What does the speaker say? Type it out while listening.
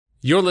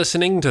You're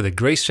listening to the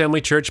Grace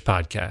Family Church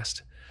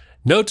podcast.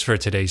 Notes for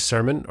today's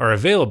sermon are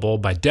available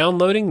by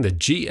downloading the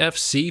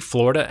GFC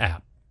Florida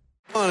app.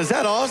 Is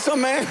that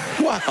awesome, man?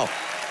 Wow.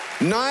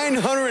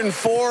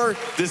 904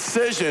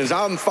 decisions.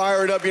 I'm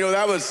fired up. You know,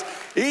 that was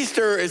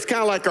Easter. It's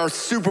kind of like our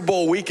Super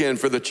Bowl weekend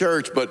for the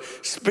church. But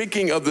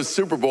speaking of the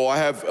Super Bowl, I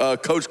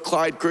have Coach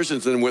Clyde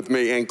Christensen with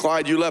me. And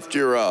Clyde, you left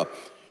your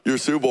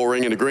Super Bowl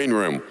ring in the green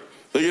room.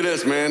 Look at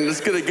this, man.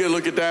 Let's get a good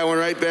look at that one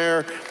right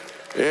there.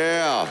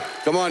 Yeah.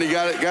 Come on, you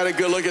got a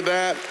good look at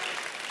that?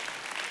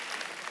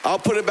 I'll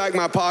put it back in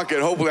my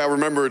pocket. Hopefully I'll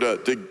remember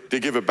to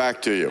give it back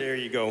to you. There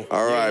you go.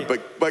 All right.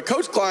 But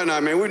Coach Clyde and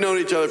I, man, we've known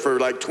each other for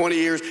like 20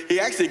 years. He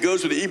actually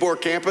goes to the Ybor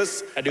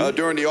campus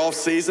during the off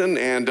season.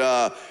 And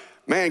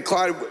man,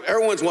 Clyde,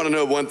 everyone's want to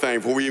know one thing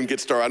before we even get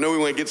started. I know we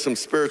want to get some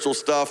spiritual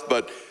stuff,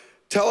 but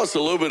tell us a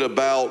little bit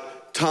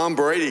about Tom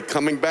Brady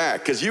coming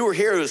back. Because you were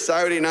here this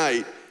Saturday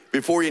night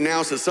before he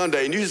announced it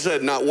Sunday, and you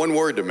said not one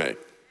word to me.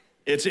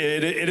 It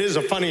is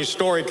a funny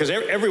story because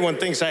everyone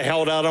thinks I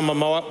held out on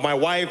my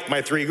wife,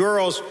 my three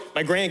girls,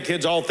 my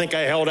grandkids all think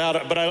I held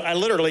out, but I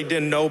literally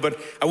didn't know. But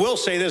I will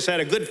say this, I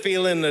had a good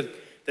feeling that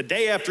the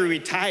day after he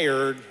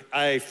retired,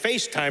 I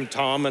FaceTimed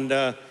Tom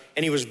and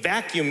he was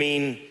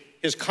vacuuming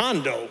his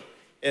condo.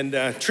 And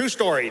true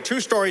story.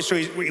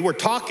 So we're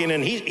talking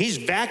and he's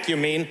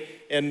vacuuming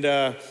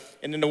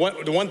and then the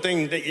one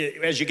thing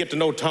that as you get to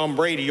know Tom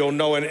Brady, you'll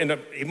know, and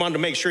he wanted to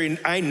make sure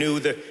I knew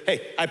that,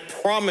 hey, I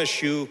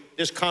promise you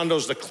this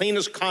condo's the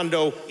cleanest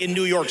condo in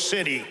New York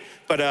City.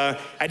 But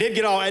I did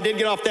get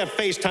off that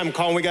FaceTime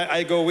call,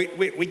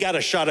 and we got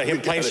a shot of him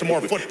playing some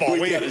more football.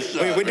 We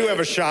do have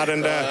a shot,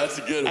 and that's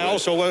a good one. I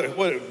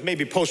also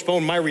maybe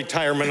postponed my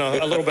retirement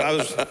a little bit. I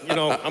was,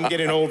 I'm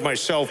getting old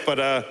myself, but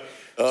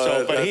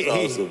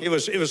awesome. It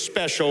was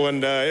special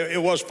and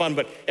it was fun.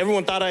 But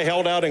everyone thought I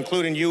held out,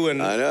 including you, and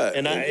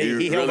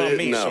he held on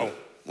me. So.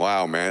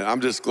 Wow, man!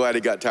 I'm just glad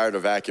he got tired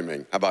of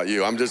vacuuming. How about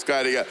you? I'm just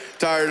glad he got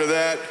tired of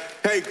that.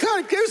 Hey,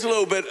 Clyde, give us a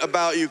little bit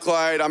about you,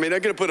 Clyde. I mean, they're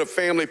going to put a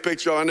family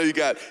picture on. I know you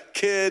got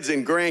kids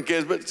and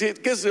grandkids, but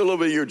give us a little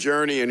bit of your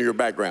journey and your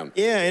background.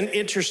 Yeah, and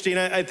interesting.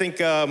 I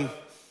think I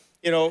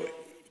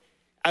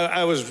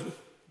was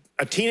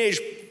a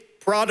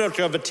product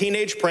of a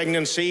teenage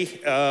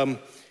pregnancy.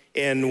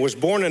 And was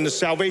born in the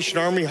Salvation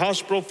Army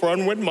Hospital for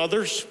Unwed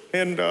Mothers.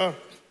 And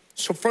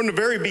so from the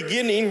very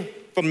beginning,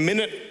 from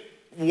minute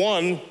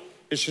one,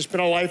 it's just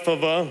been a life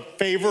of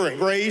favor and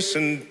grace.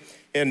 And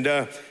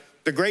the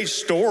great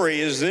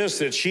story is this,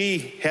 that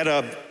she had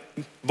a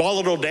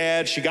volatile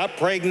dad. She got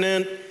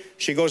pregnant.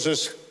 She goes to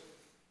this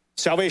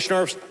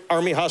Salvation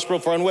Army Hospital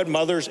for Unwed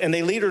Mothers, and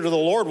they lead her to the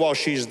Lord while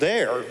she's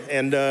there.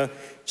 And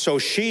so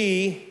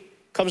she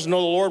comes to know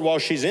the Lord while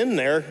she's in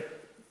there,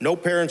 no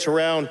parents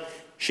around.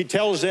 She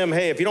tells them,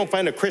 hey, if you don't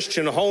find a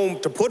Christian home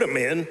to put them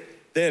in,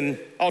 then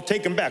I'll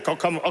take them back. I'll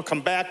come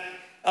back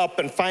up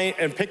and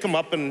pick them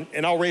up and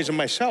I'll raise them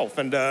myself.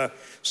 And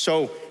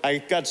so I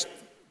got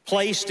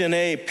placed in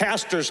a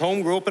pastor's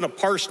home, grew up in a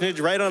parsonage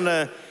right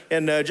on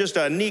just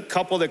a neat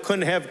couple that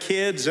couldn't have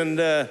kids and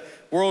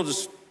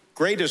world's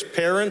greatest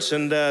parents.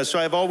 And so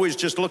I've always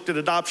just looked at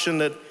adoption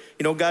that,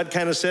 God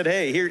kind of said,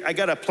 hey, here, I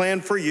got a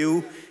plan for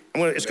you.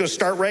 It's going to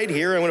start right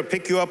here. I'm going to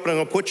pick you up and I'm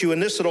going to put you in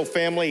this little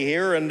family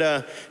here.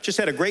 And just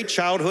had a great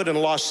childhood in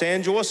Los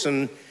Angeles.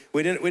 And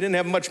we didn't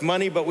have much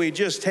money, but we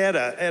just had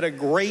a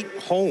great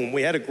home.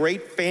 We had a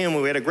great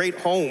family. We had a great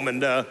home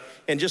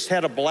and just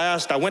had a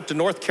blast. I went to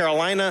North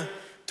Carolina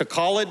to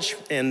college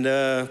and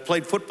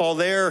played football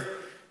there.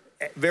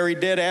 Very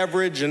dead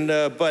average. And is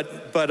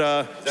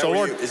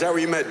that where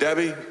you met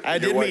Debbie? I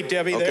did meet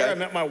Debbie there. I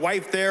met my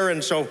wife there.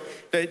 And so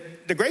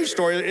the great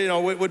story,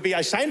 would be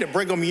I signed at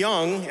Brigham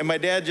Young, and my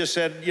dad just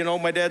said,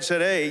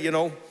 hey, I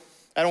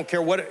don't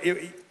care what,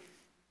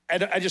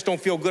 I just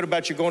don't feel good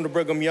about you going to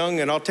Brigham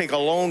Young, and I'll take a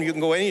loan. You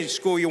can go any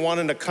school you want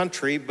in the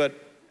country, but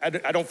I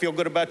don't feel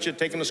good about you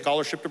taking a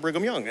scholarship to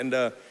Brigham Young.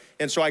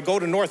 And so I go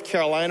to North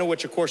Carolina,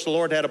 which of course the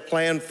Lord had a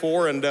plan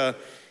for,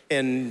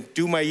 and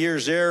do my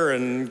years there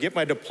and get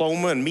my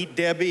diploma and meet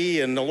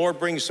Debbie, and the Lord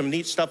brings some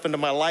neat stuff into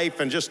my life,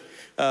 and just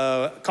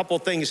a couple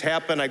of things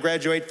happen. I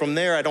graduate from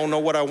there. I don't know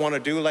what I want to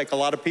do, like a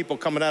lot of people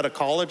coming out of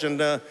college, and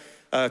a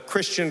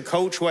Christian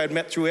coach who I had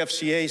met through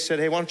FCA said,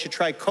 hey, why don't you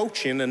try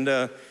coaching? And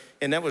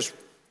that was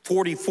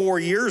 44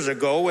 years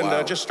ago, and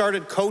wow. Just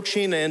started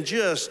coaching and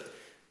just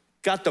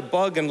got the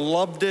bug and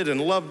loved it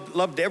and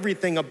loved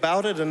everything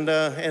about it, and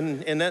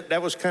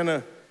that was kind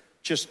of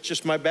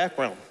just my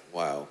background.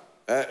 Wow.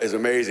 That is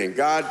amazing.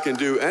 God can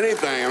do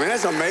anything. I mean,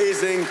 that's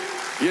amazing.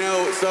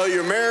 So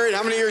you're married.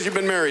 How many years you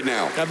been married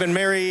now? I've been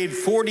married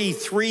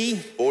 43.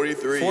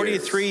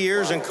 43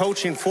 years wow. And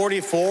coaching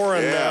 44.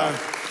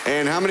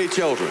 And how many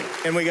children?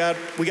 And we got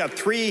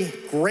 3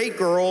 great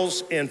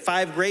girls and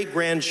 5 great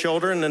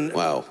grandchildren. And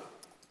wow.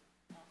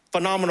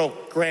 Phenomenal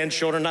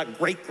grandchildren, not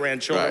great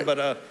grandchildren,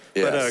 right.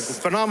 but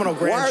phenomenal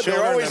grandchildren.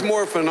 They're always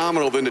more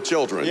phenomenal than the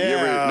children. Yeah, you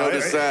ever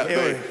notice that?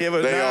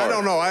 I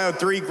don't know. I have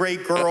 3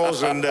 great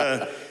girls and.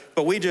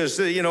 But we just,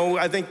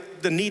 I think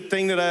the neat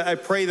thing that I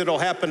pray that'll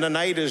happen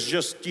tonight is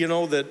just,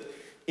 that,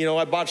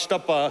 I botched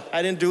up,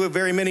 I didn't do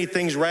very many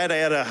things right. I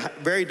had a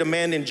very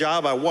demanding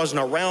job. I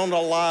wasn't around a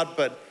lot,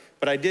 but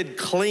I did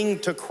cling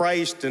to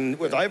Christ and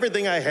with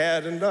everything I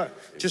had, and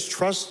just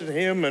trusted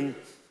him. And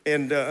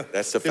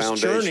that's the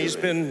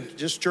foundation.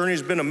 This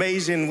journey's been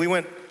amazing. We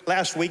went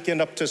last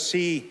weekend up to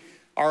see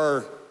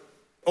our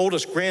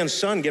oldest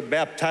grandson get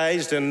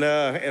baptized,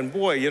 and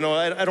boy,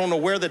 I don't know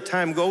where the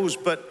time goes,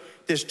 but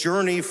this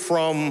journey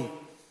from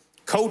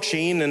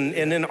coaching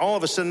and then all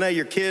of a sudden now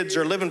your kids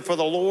are living for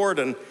the Lord.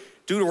 And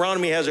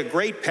Deuteronomy has a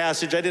great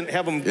passage. I didn't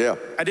have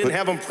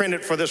them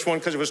printed for this one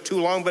because it was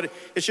too long, but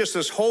it's just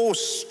this whole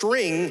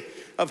string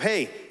of,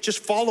 hey, just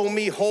follow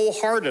me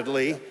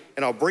wholeheartedly,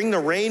 and I'll bring the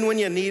rain when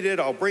you need it.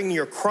 I'll bring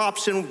your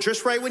crops in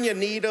just right when you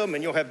need them,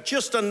 and you'll have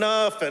just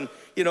enough. And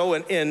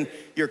and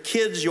your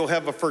kids, you'll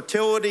have a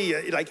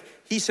fertility. Like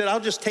he said,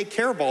 I'll just take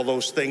care of all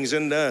those things.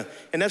 And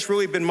that's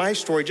really been my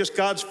story, just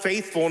God's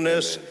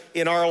faithfulness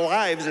in our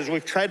lives as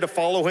we've tried to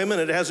follow him. And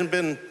it hasn't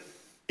been,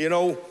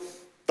 the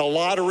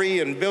lottery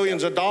and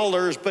billions of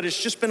dollars, but it's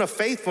just been a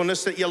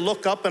faithfulness that you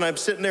look up, and I'm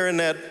sitting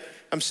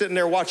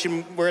there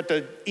watching, we're at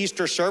the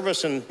Easter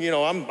service, and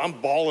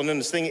I'm bawling in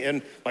this thing,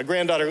 and my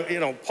granddaughter,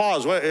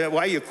 pause, why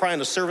are you crying?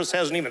 The service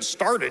hasn't even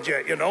started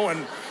yet,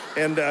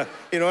 and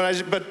I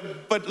said,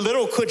 but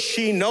little could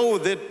she know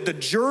that the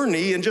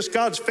journey and just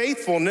God's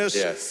faithfulness,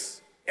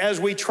 yes, as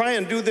we try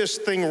and do this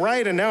thing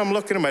right. And now I'm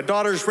looking at my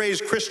daughter's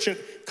raised Christian,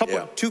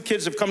 two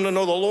kids have come to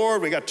know the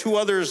Lord. We got two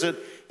others that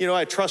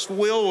I trust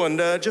will, and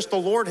just the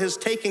Lord has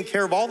taken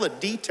care of all the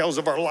details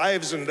of our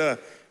lives, and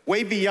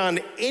way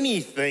beyond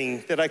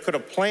anything that I could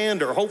have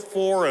planned or hoped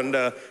for,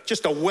 and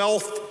just a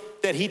wealth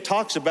that he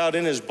talks about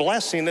in his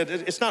blessing. That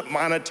it's not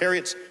monetary,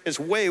 it's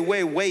way,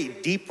 way, way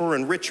deeper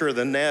and richer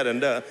than that.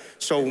 And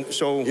so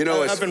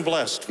I've been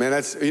blessed. Man,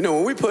 that's,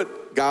 when we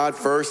put God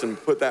first and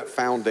put that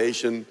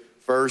foundation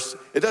first,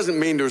 it doesn't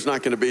mean there's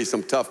not going to be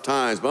some tough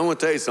times, but I'm going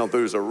to tell you something.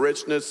 There's a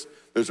richness,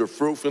 there's a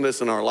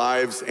fruitfulness in our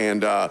lives,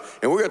 and we're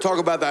going to talk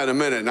about that in a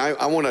minute. And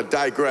I want to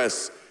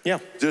digress. Yeah.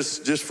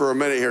 Just for a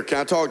minute here. Can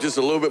I talk just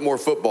a little bit more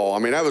football? I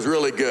mean, that was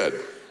really good,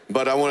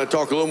 but I want to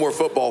talk a little more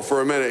football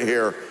for a minute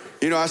here.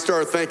 I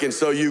started thinking,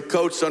 so you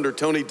coached under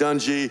Tony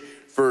Dungy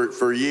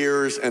for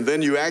years, and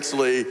then you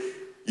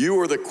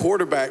were the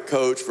quarterback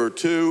coach for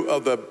two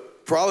of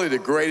probably the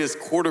greatest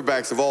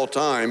quarterbacks of all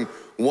time.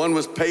 One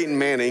was Peyton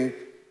Manning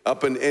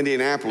up in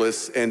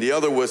Indianapolis, and the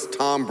other was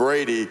Tom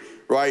Brady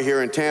right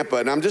here in Tampa.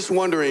 And I'm just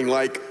wondering,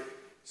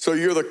 so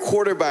you're the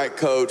quarterback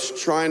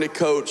coach trying to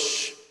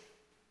coach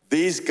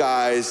these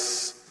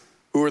guys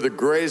who are the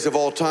greatest of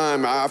all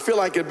time. I feel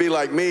like it'd be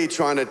like me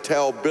trying to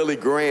tell Billy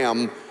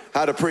Graham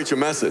how to preach a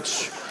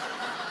message.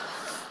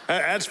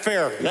 That's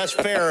fair. That's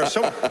fair.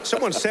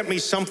 Someone sent me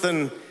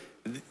something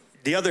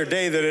the other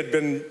day that had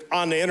been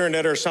on the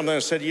internet or something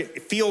that said, you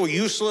feel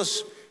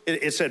useless.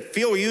 It said,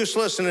 feel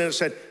useless, and then it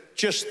said,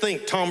 just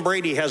think Tom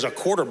Brady has a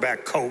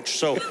quarterback coach.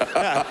 So,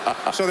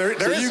 there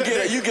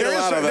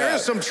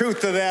is some truth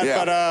to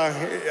that, but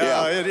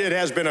it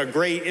has been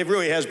it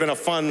really has been a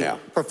fun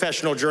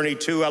professional journey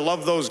too. I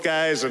love those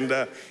guys, and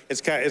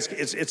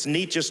it's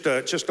neat just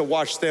to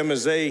watch them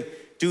as they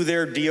do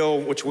their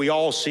deal, which we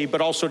all see, but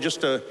also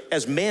just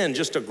as men,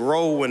 just to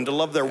grow and to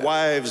love their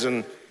wives.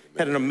 And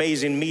had an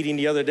amazing meeting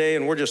the other day,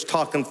 and we're just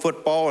talking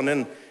football, and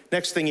then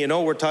next thing you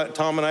know,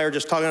 Tom and I are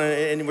just talking,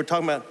 and we're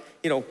talking about,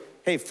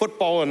 hey,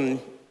 football and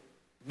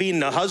being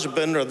the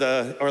husband or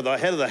the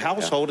head of the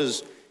household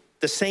is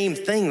the same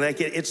thing.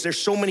 There's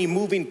so many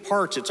moving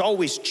parts. It's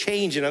always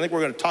changing. I think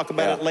we're going to talk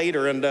about it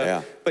later. And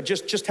but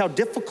just how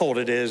difficult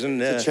it is,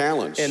 and it's a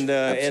challenge.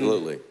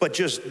 Absolutely.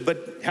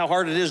 But how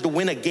hard it is to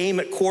win a game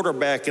at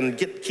quarterback and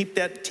keep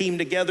that team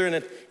together.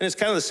 And it's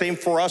kind of the same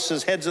for us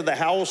as heads of the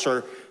house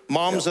or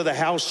moms of the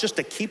house, just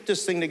to keep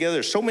this thing together.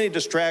 There's so many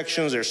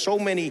distractions. There's so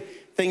many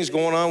things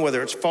going on,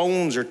 whether it's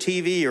phones or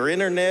TV or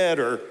internet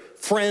or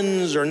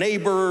friends or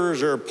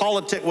neighbors or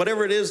politics,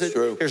 whatever it is.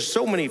 There's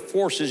so many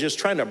forces just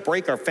trying to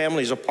break our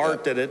families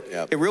apart that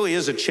it really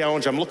is a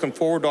challenge. I'm looking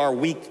forward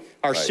to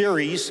our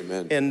series.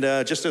 Amen.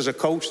 And just as a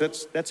coach,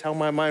 that's how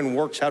my mind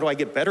works. How do I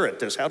get better at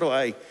this? How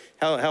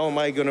am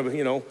I going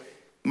to,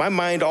 my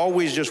mind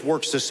always just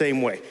works the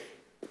same way.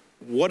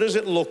 What does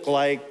it look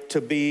like to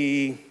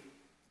be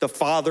the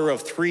father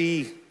of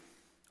 3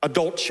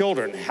 adult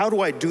children? How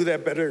do I do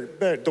that better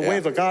the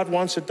way that God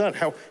wants it done?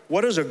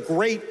 What does a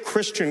great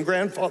Christian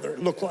grandfather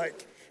look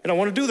like? And I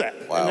want to do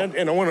that. Wow.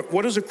 And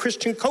what does a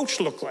Christian coach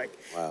look like?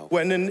 Wow.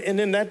 And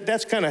then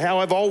that's kind of how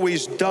I've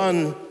always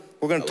done.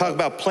 We're going to talk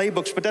about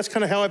playbooks, but that's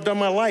kind of how I've done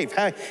my life.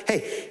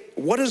 Hey,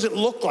 what does it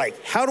look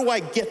like? How do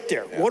I get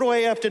there? What do I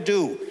have to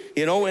do?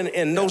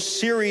 And those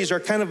series are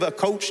kind of a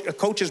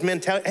coach's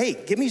mentality. Hey,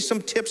 give me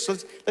some tips.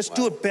 Let's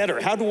do it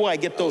better. How do I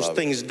get those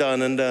things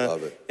done?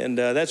 And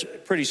that's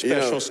pretty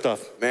special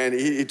stuff. Man,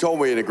 he told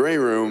me in the green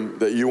room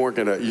that you weren't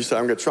gonna. You said,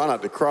 I'm gonna try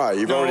not to cry.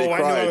 You've already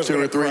cried 2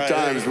 or 3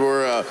 times.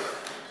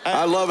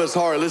 I love his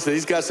heart. Listen,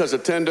 he's got such a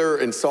tender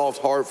and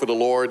soft heart for the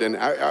Lord. And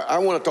I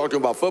want to talk to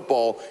him about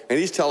football. And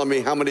he's telling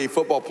me how many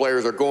football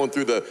players are going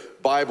through the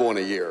Bible in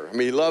a year. I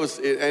mean, he loves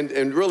it,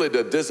 and really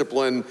the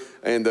discipline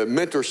and the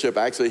mentorship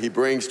actually he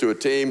brings to a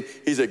team.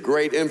 He's a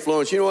great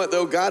influence. You know what,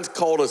 though? God's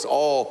called us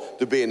all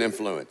to be an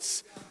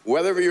influence.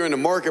 Whether you're in the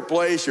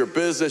marketplace, your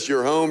business,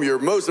 your home, your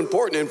most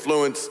important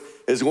influence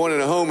is one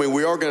in a home, and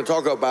we are going to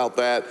talk about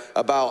that,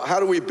 about how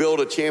do we build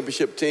a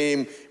championship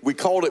team. We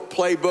called it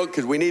playbook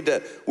because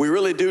we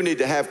really do need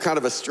to have kind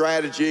of a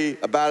strategy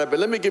about it. But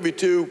let me give you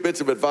 2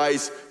 bits of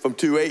advice from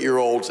 2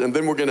 8-year-olds, and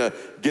then we're going to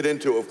get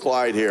into it with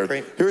Clyde here.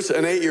 Great. Here's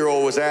an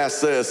 8-year-old was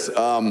asked this,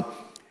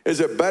 is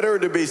it better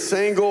to be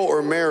single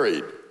or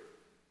married?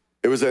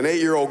 It was an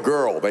 8-year-old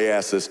girl they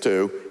asked this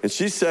to, and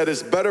she said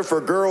it's better for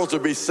girls to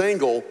be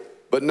single,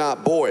 but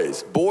not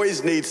boys.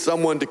 Boys need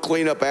someone to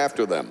clean up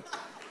after them.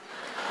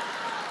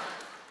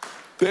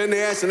 Then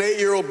they asked an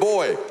 8-year-old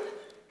boy,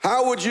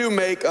 how would you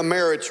make a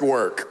marriage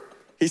work?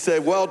 He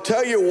said, well,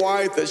 tell your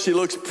wife that she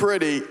looks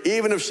pretty,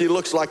 even if she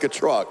looks like a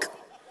truck.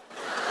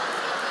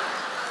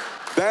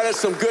 That is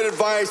some good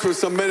advice for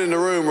some men in the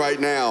room right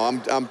now.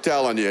 I'm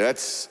telling you,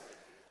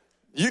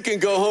 you can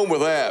go home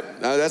with that.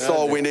 That's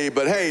all we need.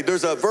 But hey,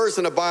 there's a verse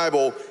in the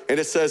Bible,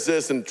 and it says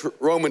this in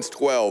Romans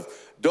 12.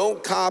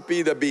 Don't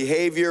copy the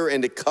behavior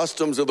and the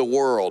customs of the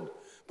world,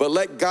 but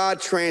let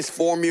God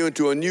transform you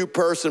into a new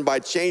person by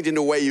changing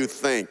the way you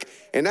think.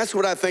 And that's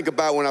what I think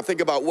about when I think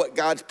about what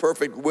God's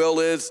perfect will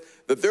is,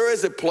 that there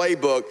is a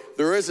playbook,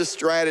 there is a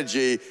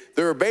strategy,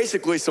 there are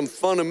basically some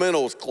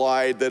fundamentals,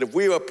 Clyde, that if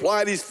we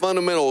apply these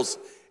fundamentals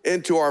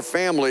into our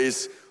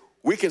families,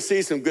 we can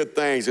see some good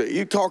things.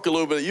 You talk a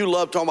little bit, you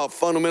love talking about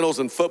fundamentals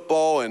in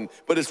football,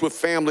 but it's with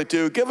family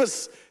too. Give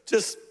us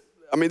just,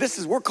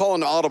 we're calling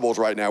the audibles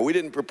right now. We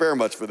didn't prepare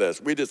much for this.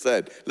 We just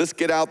said, let's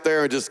get out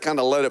there and just kind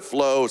of let it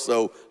flow.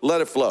 So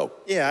let it flow.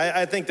 Yeah,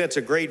 I think that's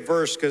a great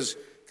verse because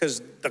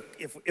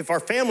if our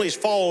families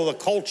follow the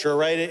culture,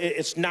 right,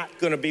 it's not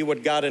going to be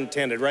what God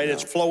intended, right? No.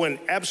 It's flowing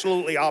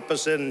absolutely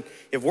opposite. And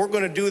if we're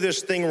going to do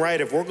this thing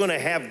right, if we're going to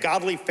have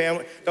godly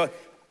family,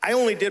 I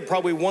only did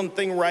probably one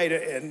thing right.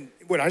 And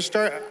when I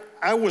started,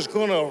 I was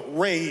going to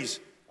raise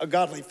a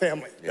godly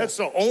family. Yeah. That's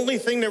the only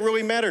thing that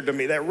really mattered to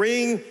me. That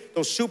ring,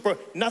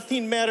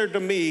 nothing mattered to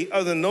me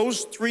other than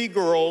those 3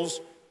 girls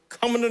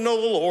coming to know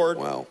the Lord,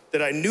 wow,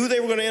 that I knew they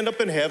were going to end up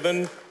in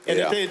heaven, and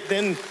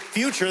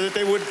that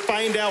they would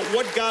find out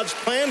what God's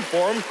planned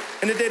for them,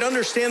 and that they'd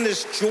understand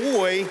this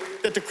joy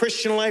that the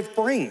Christian life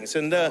brings.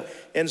 And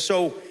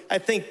so I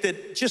think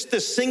that just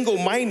this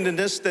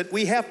single-mindedness, that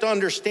we have to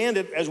understand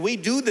it as we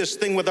do this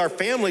thing with our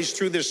families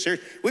through this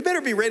series. We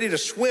better be ready to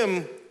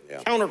swim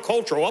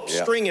countercultural,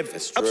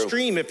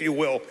 upstream, if you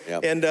will.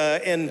 Yep.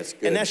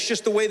 And that's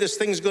just the way this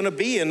thing's going to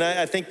be. And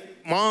I think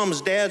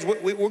moms, dads,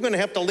 we're going to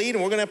have to lead,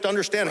 and we're going to have to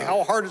understand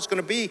how hard it's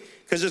going to be,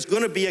 because it's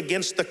going to be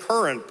against the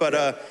current.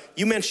 But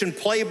you mentioned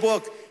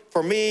playbook.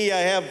 For me, I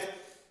have,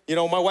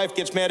 my wife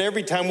gets mad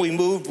every time we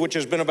moved, which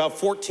has been about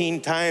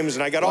 14 times,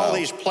 and I got all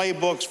these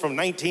playbooks from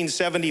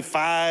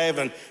 1975,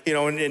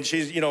 and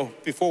she's,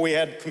 before we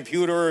had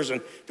computers,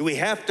 and do we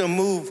have to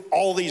move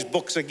all these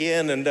books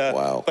again? And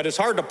but it's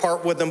hard to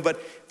part with them.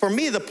 But for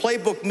me, the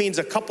playbook means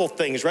a couple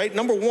things, right?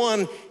 Number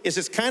one is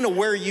it's kind of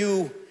where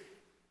you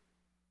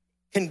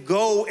can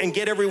go and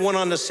get everyone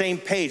on the same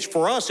page.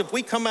 For us, if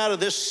we come out of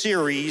this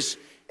series,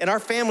 and our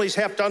families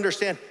have to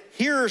understand,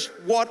 here's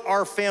what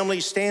our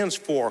family stands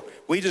for.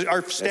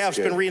 Our staff's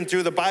been reading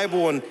through the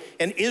Bible, and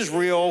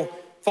Israel,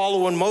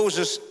 following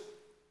Moses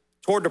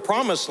toward the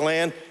promised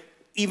land,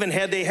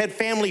 they had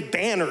family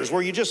banners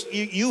where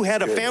you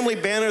had a family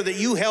banner that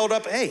you held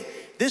up. Hey,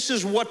 this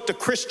is what the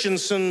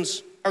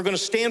Christensens are going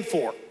to stand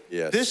for.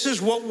 Yes. This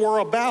is what we're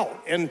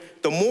about. And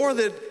the more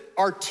that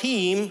our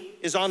team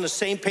is on the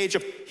same page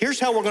of here's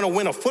how we're going to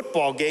win a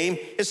football game,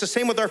 it's the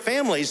same with our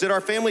families, that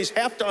our families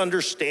have to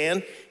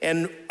understand,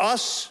 and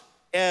us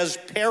as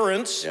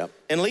parents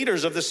and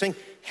leaders of this thing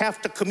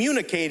have to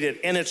communicate it.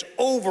 And it's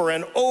over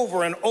and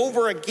over and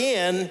over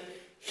again,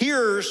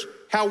 here's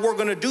how we're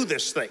going to do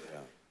this thing.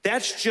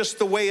 That's just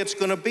the way it's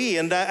going to be.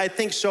 And I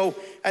think so.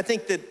 I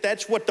think that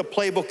that's what the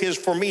playbook is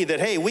for me, that,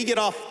 hey, we get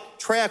off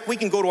track, we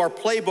can go to our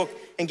playbook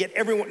and get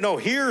everyone, no,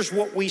 here's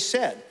what we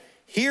said.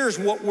 Here's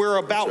what we're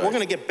about. Right. We're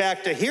going to get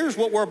back to here's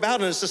what we're about.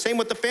 And it's the same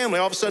with the family.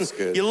 All of a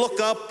sudden, you look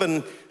up,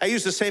 and I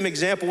use the same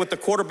example with the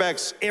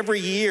quarterbacks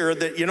every year,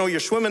 that, you're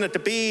swimming at the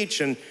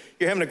beach and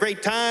you're having a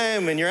great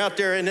time and you're out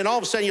there. And then all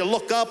of a sudden you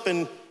look up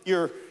and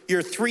your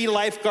 3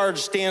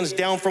 lifeguards stands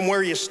down from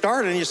where you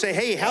started, and you say,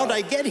 hey, how'd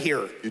I get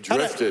here? You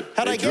drifted.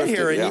 How'd I get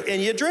here?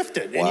 And you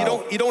drifted.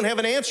 Wow. And you don't have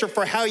an answer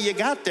for how you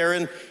got there.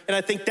 And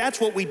I think that's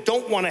what we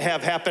don't want to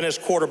have happen as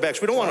quarterbacks.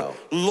 We don't want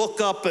to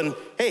look up and,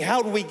 hey,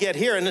 how did we get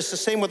here? And it's the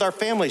same with our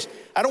families.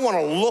 I don't want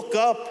to look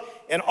up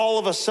and all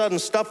of a sudden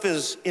stuff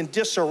is in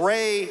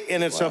disarray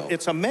and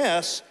it's a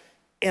mess.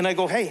 And I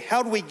go, hey,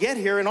 how did we get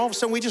here? And all of a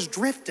sudden we just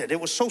drifted.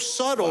 It was so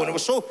subtle. Wow. And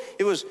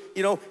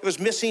it was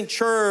missing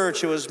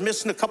church. It was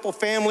missing a couple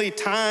family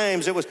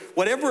times. It was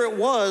whatever it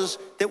was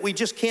that we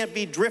just can't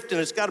be drifting.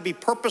 It's got to be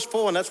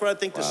purposeful. And that's what I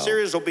think the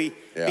series will be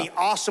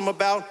awesome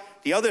about.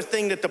 The other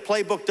thing that the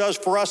playbook does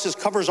for us is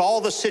covers all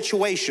the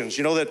situations.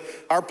 You know, that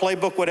our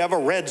playbook would have a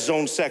red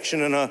zone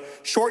section and a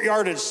short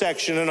yardage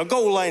section and a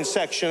goal line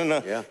section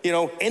and a,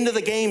 end of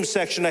the game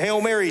section, a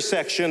Hail Mary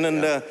section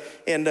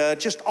and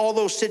just all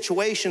those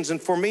situations.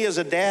 And for me as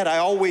a dad, I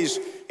always,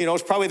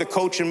 it's probably the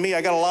coach in me.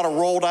 I got a lot of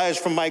rolled eyes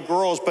from my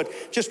girls, but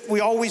we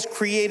always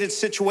created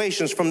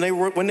situations when they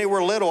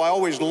were little. I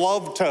always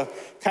loved to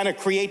kind of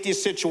create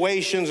these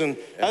situations, and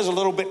that was a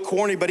little bit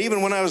corny, but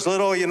even when I was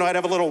little, I'd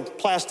have a little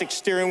plastic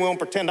steering wheel and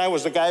pretend I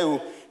was the guy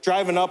who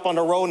driving up on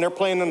the road and they're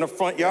playing in the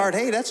front yard.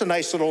 Hey, that's a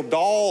nice little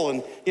doll,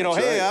 and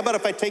hey, how about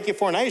if I take you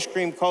for an ice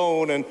cream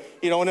cone? And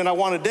and then I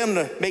wanted them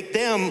to make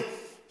them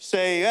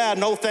say,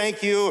 no,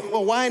 thank you.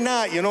 Well, why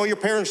not? Your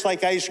parents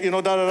like ice,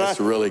 That's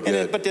really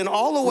good. But then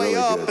all the way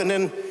up, and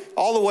then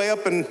all the way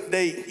up, and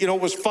they,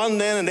 it was fun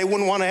then, and they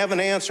wouldn't want to have an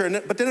answer.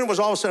 But then it was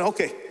all of a sudden,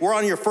 okay, we're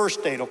on your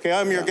first date, okay?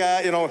 I'm your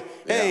guy,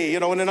 hey,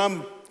 and then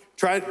I'm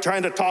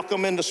trying to talk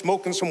them into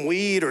smoking some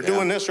weed or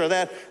doing this or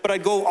that. But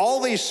I'd go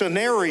all these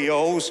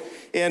scenarios,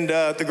 and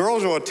the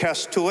girls will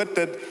attest to it,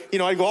 that,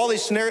 I'd go all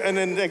these scenarios, and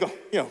then they go,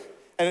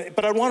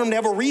 but I want them to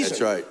have a reason.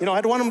 That's right.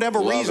 I'd want them to have a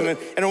reason.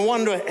 And I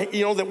wanted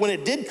to, that when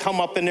it did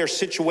come up in their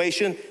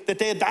situation, that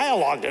they had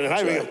dialogued it. And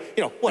I would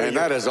go, what? And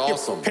that is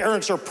awesome. Your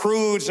parents are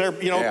prudes. They're,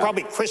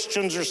 probably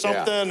Christians or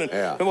something.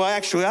 And well,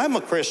 actually, I'm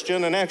a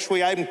Christian. And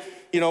actually, I'm,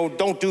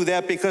 don't do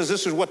that because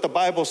this is what the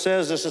Bible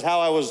says. This is how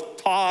I was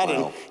taught.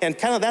 Wow. And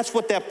kind of that's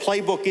what that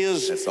playbook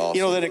is. That's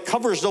awesome. That it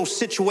covers those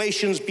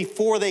situations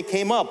before they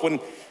came up.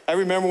 I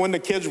remember when the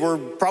kids were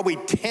probably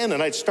 10,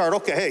 and I'd start,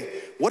 okay,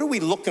 hey, what are we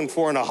looking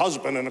for in a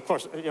husband? And of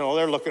course,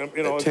 they're looking,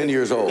 at 10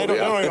 years old. They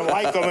don't even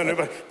like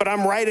them. But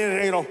I'm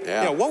writing,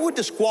 what would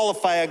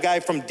disqualify a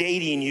guy from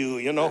dating you,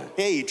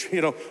 age,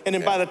 and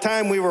then by the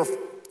time we were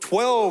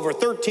 12 or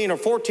 13 or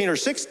 14 or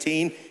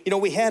 16,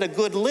 we had a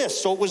good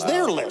list. So it was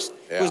their list.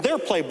 Yeah. It was their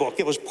playbook.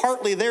 It was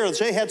partly theirs.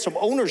 They had some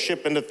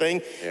ownership in the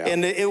thing. Yeah.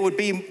 And it would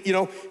be,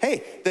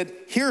 hey, that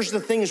here's the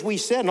things we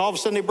said. And all of a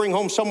sudden they bring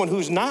home someone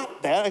who's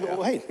not that. I go,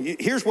 well, hey,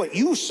 here's what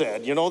you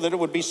said, that it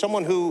would be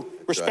someone who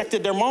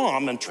respected their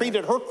mom and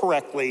treated her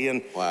correctly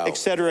and et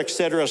cetera, et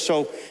cetera.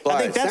 So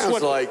I think that's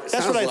what I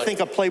think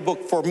a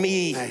playbook for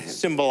me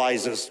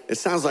symbolizes. It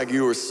sounds like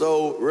you were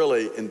so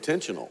really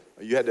intentional.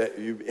 You had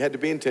to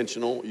be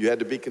intentional. You had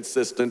to be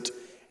consistent.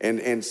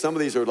 And some of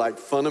these are like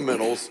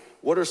fundamentals.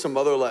 What are some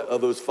other of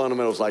those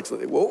fundamentals like?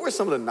 What were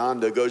some of the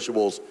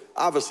non-negotiables,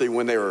 obviously,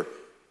 when they were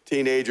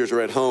teenagers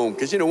or at home?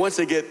 Because, once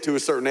they get to a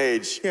certain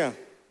age,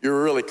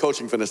 you're really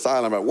coaching from the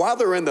sideline. But while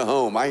they're in the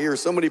home, I hear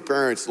so many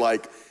parents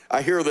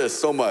I hear this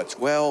so much.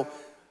 Well,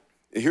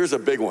 here's a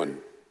big one.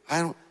 I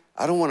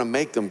don't want to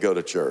make them go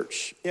to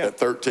church at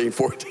 13,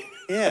 14.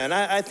 Yeah, and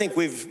I think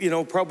we've,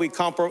 probably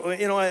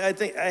compromised.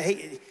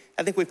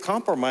 I think we've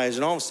compromised,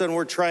 and all of a sudden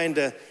we're trying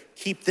to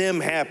keep them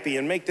happy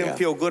and make them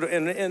feel good.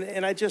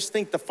 And I just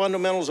think the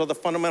fundamentals are the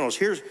fundamentals.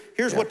 Here's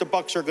what the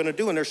Bucks are going to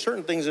do, and there's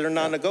certain things that are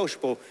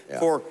non-negotiable.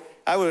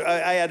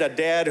 I had a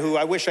dad who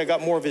I wish I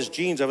got more of his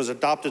genes. I was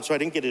adopted, so I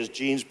didn't get his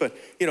genes. But,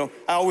 I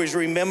always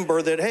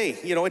remember that, hey,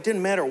 it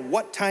didn't matter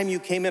what time you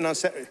came in on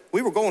Saturday.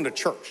 We were going to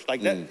church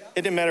like that. It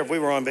didn't matter if we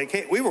were on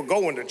vacation. We were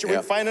going to church. We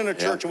were finding a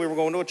church, and we were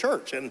going to a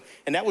church. And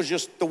that was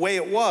just the way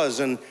it was.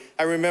 And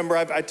I remember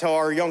I tell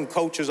our young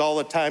coaches all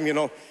the time,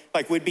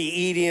 like we'd be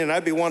eating, and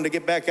I'd be wanting to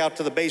get back out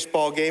to the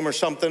baseball game or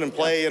something and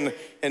play, and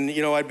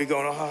I'd be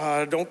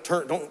going,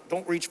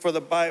 don't reach for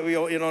the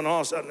Bible, and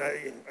all of a sudden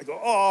I go,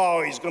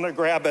 oh, he's going to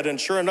grab it, and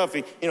sure enough,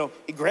 he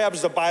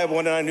grabs the Bible,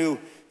 and then I knew,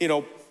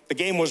 the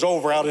game was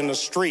over out in the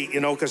street,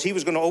 because he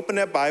was going to open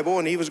that Bible,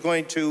 and he was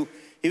going to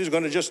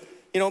just,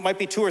 it might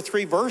be 2 or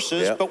 3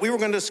 verses, but we were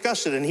going to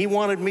discuss it, and he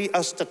wanted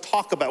us to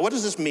talk about, what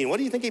does this mean? What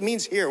do you think he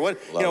means here? What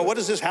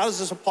is this? How does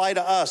this apply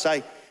to us?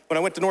 When I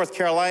went to North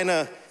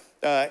Carolina,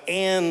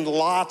 Ann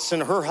Lotz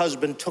and her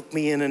husband took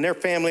me in, and their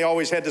family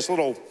always had this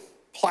little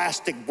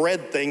plastic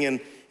bread thing,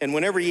 and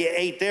whenever you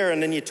ate there,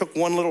 and then you took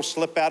one little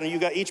slip out,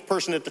 and each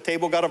person at the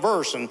table got a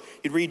verse, and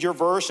you'd read your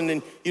verse, and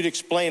then you'd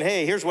explain,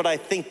 hey, here's what I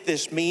think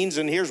this means,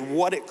 and here's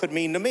what it could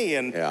mean to me,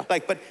 and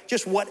but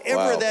just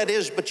whatever that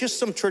is, but just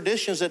some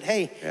traditions that,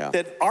 hey,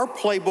 that our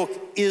playbook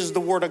is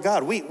the Word of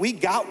God. We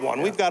got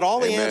one. We've got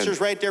all the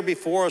answers right there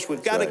before us.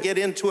 We've got to get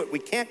into it. We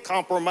can't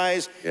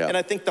compromise, and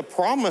I think the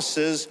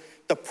promises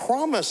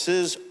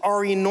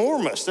are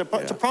enormous. The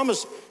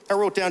promise, I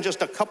wrote down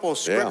just a couple of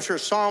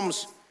scriptures.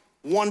 Psalms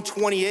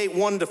 128,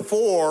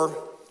 1-4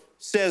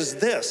 says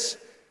this.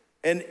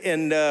 And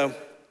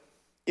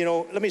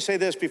let me say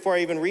this before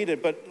I even read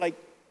it, but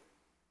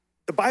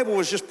the Bible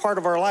was just part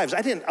of our lives.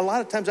 A lot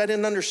of times I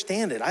didn't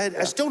understand it.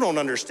 I still don't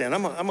understand.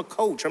 I'm a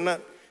coach. I'm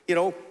not,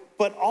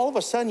 but all of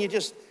a sudden you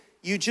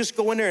just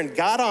go in there and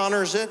God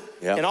honors it.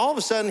 And all of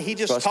a sudden he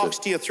just talks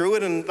to you through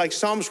it. And like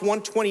Psalms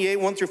 128,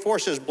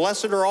 1-4 says,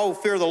 blessed are all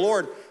who fear the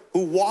Lord,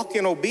 who walk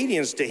in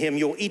obedience to him.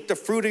 You'll eat the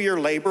fruit of your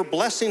labor.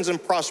 Blessings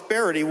and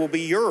prosperity will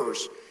be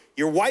yours.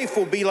 Your wife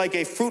will be like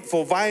a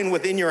fruitful vine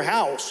within your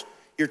house.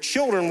 Your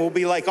children will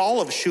be like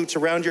olive shoots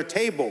around your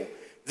table.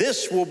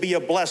 This will be a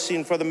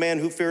blessing for the man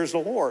who fears the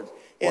Lord.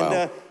 Wow.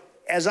 And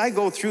as I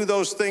go through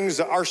those things,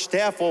 our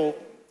staff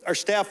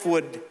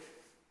would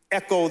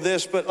echo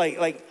this, but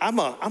like I'm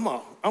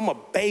a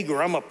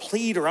beggar, I'm a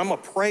pleader, I'm a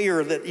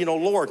prayer that,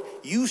 Lord,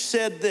 you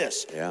said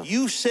this,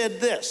 you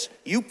said this,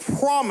 you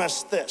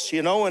promised this,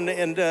 and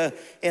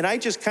I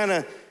just kind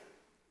of,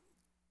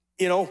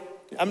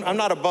 I'm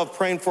not above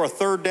praying for a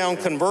third down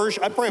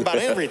conversion. I pray about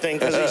everything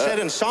because he said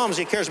in Psalms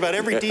he cares about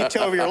every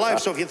detail of your life.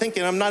 So if you're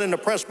thinking I'm not in the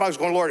press box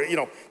going, Lord,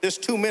 this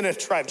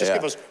 2-minute drive, just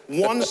give us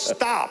one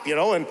stop,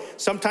 and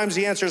sometimes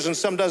he answers and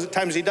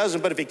sometimes he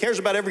doesn't. But if he cares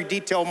about every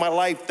detail of my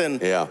life, then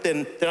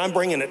I'm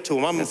bringing it to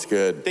him. That's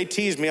good. They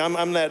tease me.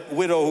 I'm that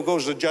widow who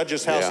goes to the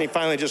judge's house and he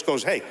finally just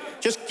goes, hey,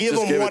 just give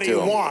him what he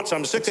wants.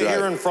 I'm sick of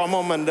hearing from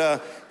him.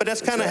 But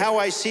that's kind of how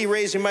I see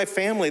raising my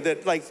family,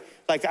 that like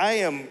I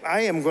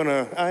am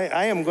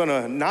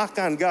gonna knock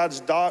on God's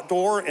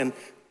door and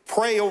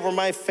pray over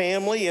my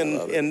family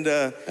and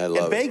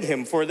beg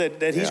him for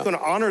that he's going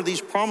to honor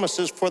these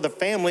promises for the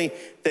family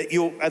that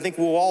I think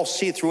we'll all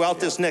see throughout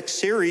this next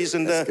series.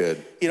 And That's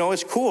good.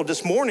 It's cool.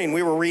 This morning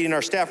we were reading,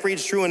 our staff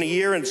reads through in a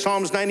year, and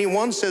Psalms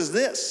 91 says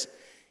this: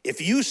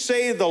 if you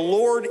say the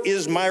Lord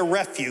is my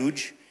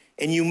refuge,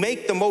 and you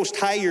make the Most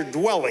High your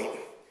dwelling,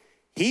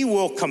 he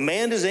will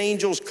command his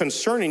angels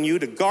concerning you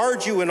to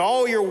guard you in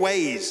all your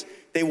ways.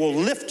 They will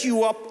lift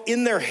you up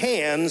in their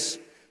hands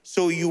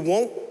so you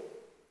won't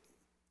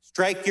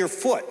strike your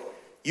foot.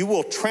 You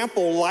will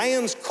trample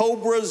lions,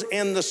 cobras,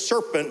 and the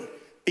serpent.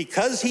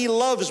 Because he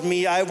loves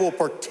me, I will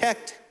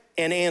protect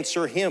and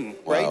answer him.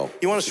 Right? Wow.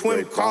 You want to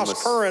swim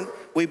cross current,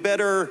 we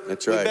better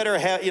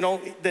have,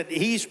 that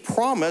he's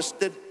promised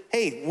that,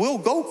 hey, we'll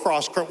go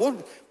cross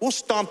current. We'll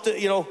stomp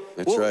the,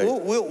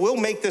 we'll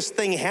make this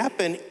thing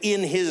happen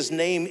in his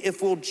name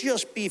if we'll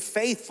just be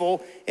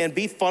faithful and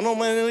be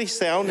fundamentally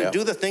sound and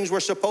do the things we're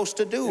supposed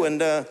to do.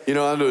 And I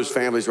know there's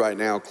families right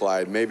now,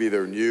 Clyde, maybe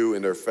they're new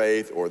in their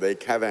faith or they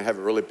haven't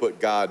really put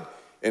God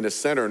in the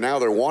center. Now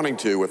they're wanting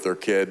to with their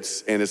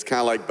kids, and it's kind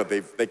of like, but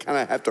they kind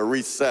of have to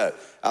reset.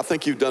 I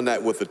think you've done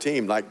that with the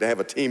team, like they have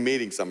a team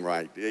meeting, something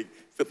right.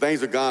 If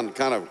things have gone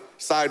kind of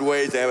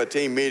sideways, they have a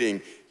team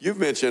meeting. You've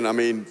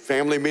mentioned,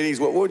 family meetings.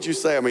 What would you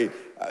say?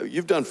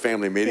 You've done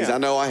family meetings. I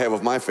know I have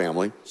with my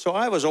family. So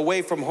I was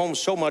away from home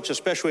so much,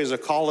 especially as a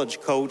college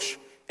coach.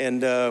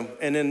 And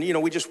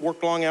then, we just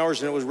worked long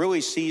hours and it was really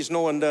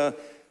seasonal. And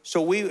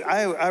so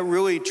I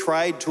really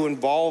tried to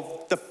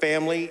involve the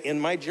family in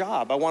my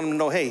job. I want them to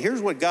know, hey,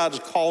 here's what God's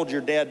called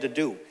your dad to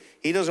do.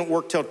 He doesn't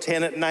work till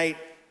 10 at night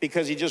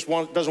because he just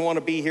doesn't want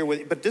to be here with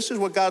you. But this is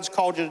what God's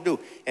called you to do.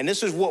 And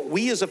this is what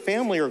we as a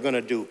family are going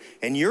to do.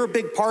 And you're a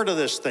big part of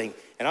this thing.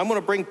 And I'm going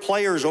to bring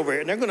players over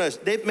here. And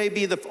it may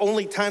be the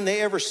only time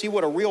they ever see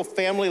what a real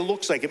family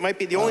looks like. It might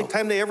be the only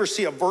time they ever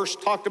see a verse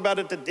talked about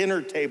at the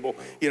dinner table.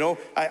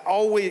 I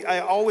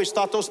always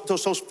thought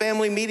those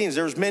family meetings,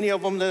 there's many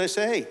of them that I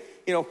say,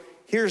 hey,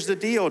 here's the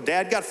deal.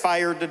 Dad got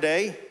fired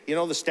today.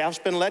 The staff's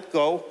been let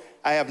go.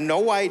 I have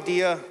no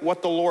idea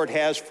what the Lord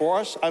has for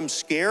us. I'm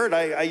scared.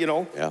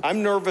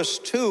 I'm nervous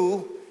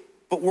too,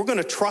 but we're going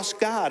to trust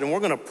God and we're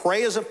going to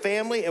pray as a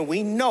family. And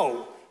we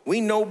know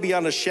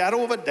beyond a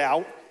shadow of a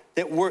doubt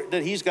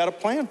that he's got a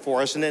plan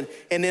for us. And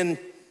then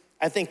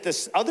I think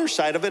this other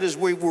side of it is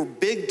we're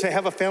big to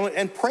have a family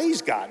and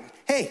praise God.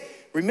 Hey,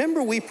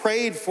 remember we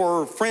prayed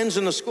for friends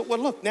in the school? Well,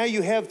 look, now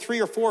you have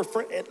 3 or 4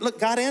 friends. Look,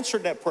 God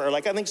answered that prayer.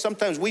 Like I think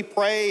sometimes we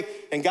pray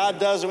and God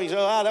does, and we say,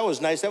 that was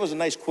nice. That was a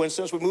nice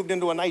coincidence. We moved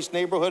into a nice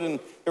neighborhood and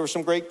there were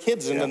some great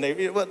kids in the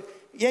neighborhood.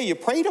 You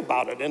prayed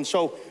about it. And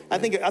so I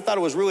thought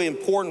it was really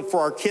important for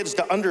our kids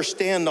to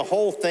understand the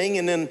whole thing.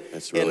 And then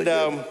that's really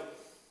good.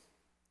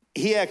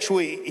 He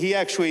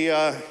actually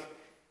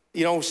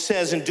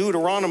says in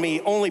Deuteronomy,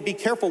 only be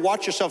careful,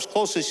 watch yourselves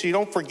closely so you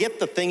don't forget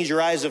the things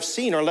your eyes have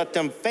seen or let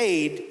them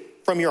fade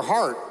from your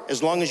heart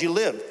as long as you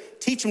live.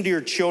 Teach them to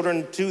your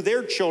children, to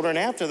their children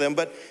after them.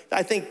 But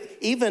I think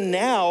even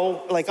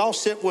now, like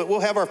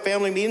we'll have our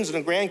family meetings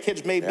and the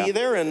grandkids may be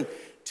there. And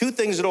 2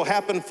 things that'll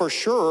happen for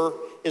sure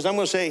is I'm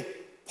going to say,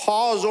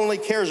 Pause only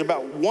cares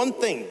about one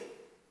thing,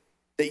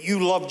 that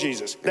you love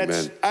Jesus.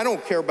 I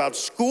don't care about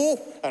school.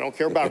 I don't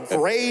care about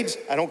grades.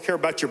 I don't care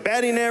about your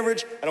batting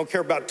average. I don't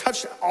care about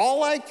touchdowns.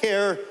 All I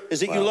care is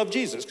that you love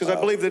Jesus. Because I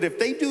believe that if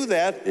they do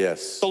that,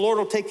 the Lord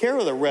will take care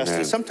of the rest.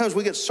 And sometimes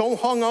we get so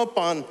hung up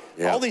on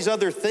all these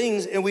other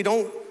things and we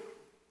don't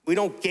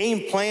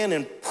game plan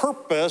and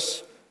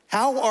purpose.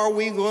 How are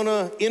we going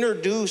to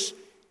introduce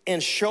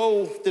and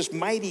show this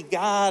mighty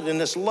God and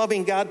this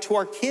loving God to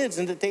our kids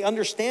and that they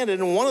understand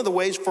it? And one of the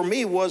ways for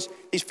me was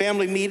these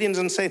family meetings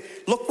and say,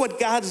 look what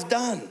God's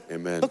done.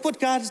 Amen. Look what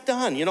God's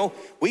done. You know,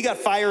 we got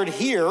fired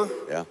here.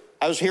 Yeah.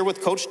 I was here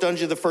with Coach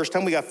Dungy the first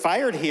time. We got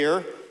fired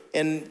here.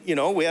 And, you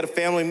know, we had a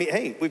family meeting.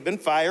 Hey, we've been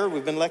fired.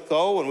 We've been let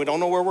go. And we don't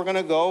know where we're going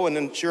to go. And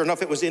then sure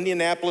enough, it was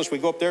Indianapolis. We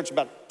go up there. It's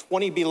about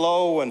 20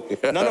 below, and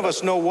none of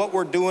us know what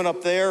we're doing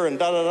up there, and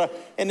da-da-da.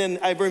 And then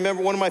I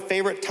remember one of my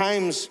favorite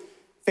times,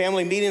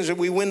 family meetings, that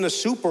we win the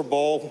Super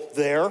Bowl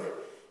there.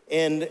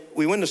 And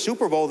we win the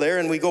Super Bowl there,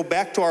 and we go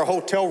back to our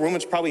hotel room.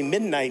 It's probably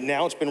midnight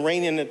now. It's been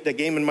raining at the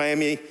game in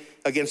Miami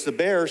against the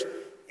Bears.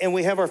 And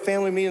we have our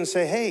family meeting and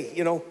say, hey,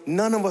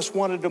 none of us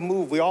wanted to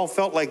move. We all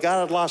felt like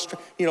God had lost,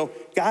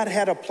 God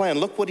had a plan.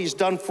 Look what he's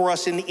done for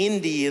us in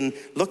Indy, and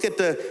look at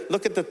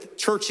the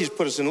church he's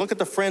put us in. Look at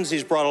the friends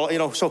he's brought,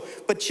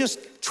 but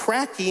just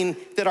tracking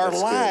that our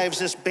lives,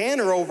 this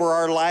banner over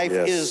our life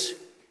is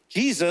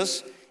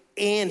Jesus,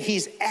 and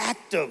he's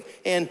active.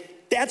 And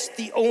that's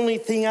the only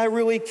thing I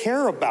really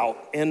care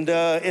about. And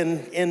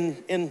that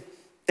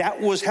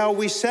was how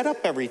we set up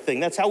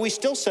everything. That's how we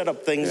still set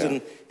up things.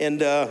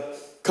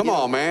 Come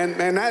on,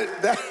 man.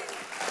 That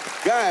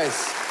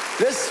guys,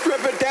 let's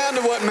strip it down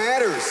to what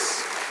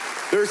matters.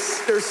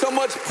 There's so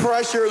much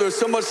pressure. There's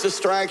so much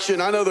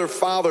distraction. I know they're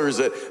fathers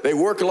that they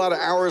work a lot of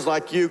hours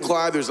like you,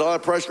 Clyde. There's a lot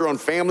of pressure on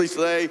families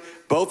today.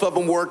 Both of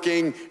them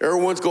working.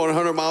 Everyone's going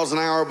 100 miles an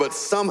hour. But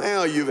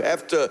somehow you've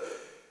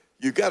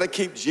got to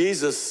keep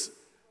Jesus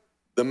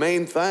the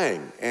main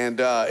thing.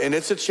 And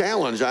it's a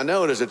challenge. I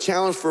know it is a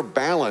challenge for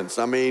balance.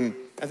 I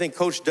think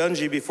Coach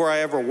Dungy, before I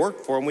ever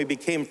worked for him, we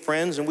became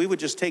friends, and we would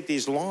just take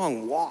these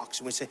long walks,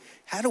 and we'd say,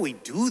 how do we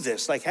do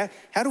this? Like,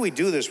 how do we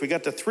do this? We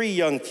got the 3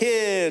 young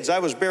kids. I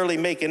was barely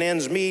making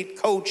ends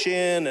meet,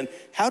 coaching, and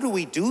how do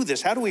we do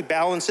this? How do we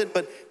balance it?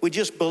 But we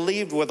just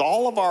believed with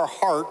all of our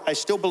heart, I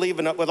still believe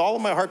in it with all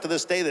of my heart to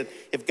this day, that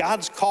if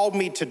God's called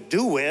me to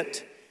do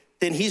it,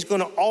 then he's going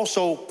to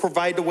also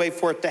provide the way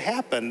for it to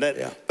happen.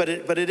 But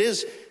it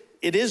is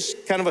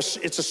kind of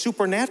it's a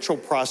supernatural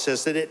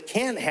process, that it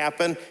can't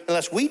happen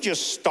unless we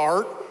just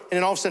start, and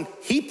then all of a sudden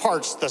he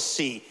parts the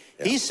sea.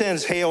 Yeah. He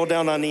sends hail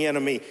down on the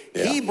enemy.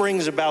 Yeah. He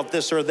brings about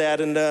this or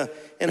that. And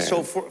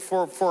so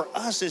for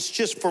us, it's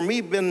just, for me,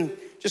 been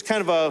just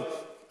kind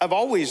of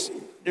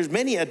there's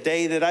many a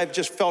day that I've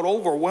just felt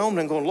overwhelmed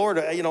and going, Lord,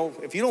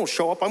 if you don't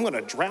show up, I'm going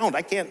to drown.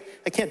 I can't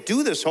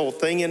do this whole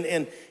thing.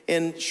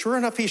 And sure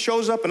enough, he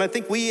shows up. And I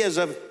think we as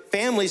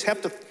families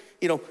have to,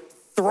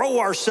 throw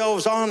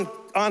ourselves on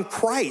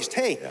Christ.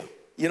 Hey,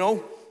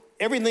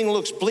 everything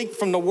looks bleak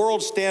from the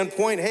world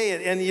standpoint.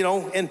 Hey,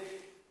 and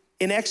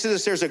in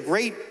Exodus, there's a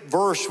great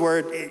verse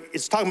where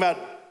it's talking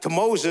about to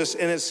Moses,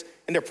 and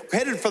they're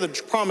headed for the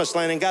promised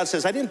land, and God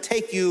says, I didn't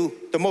take you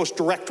the most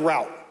direct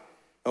route,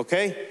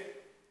 okay?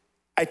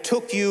 I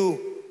took you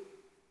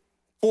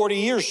 40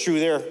 years through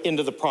there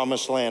into the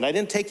promised land. I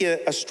didn't take you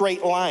a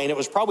straight line. It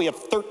was probably a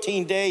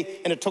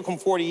 13-day, and it took them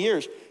 40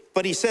 years.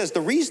 But he says,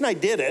 the reason I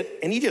did it,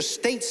 and he just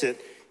states it,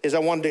 is I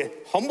wanted to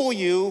humble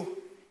you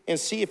and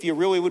see if you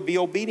really would be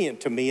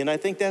obedient to me. And I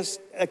think that's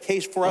a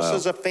case for us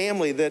as a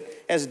family, that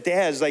as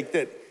dads, like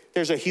that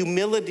there's a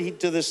humility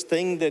to this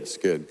thing that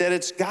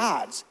it's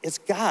God's. It's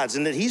God's,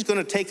 and that he's going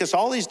to take us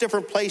all these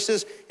different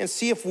places and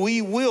see if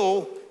we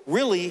will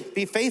really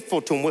be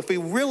faithful to him, if we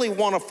really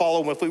want to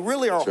follow him, if we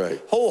really are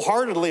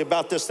wholeheartedly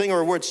about this thing,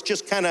 or where it's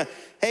just kind of,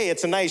 hey,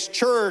 it's a nice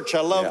church. I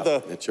love the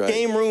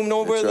game room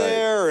over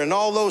there and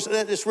all those.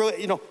 It's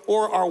really,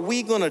 or are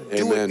we going to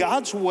do it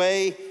God's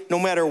way, no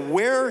matter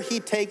where he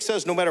takes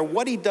us, no matter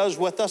what he does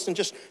with us, and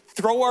just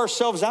throw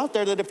ourselves out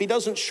there that if he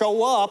doesn't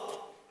show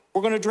up,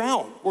 we're going to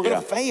drown. We're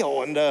going to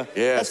fail. And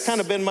that's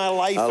kind of been my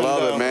life. I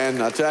love it,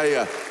 man. I tell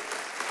you.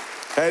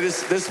 Hey,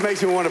 this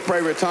makes me want to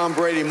pray with Tom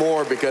Brady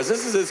more, because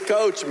this is his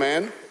coach,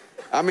 man.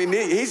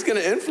 He's going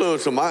to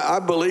influence him. I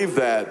believe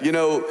that.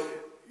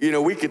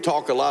 We could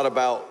talk a lot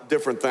about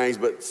different things,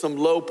 but some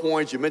low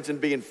points, you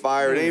mentioned being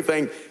fired,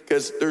 anything,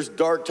 because there's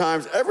dark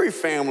times. Every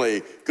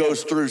family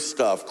goes through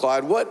stuff.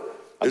 Clyde,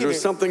 is there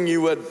something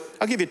you would?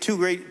 I'll give you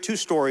two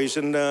stories,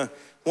 and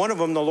one of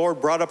them the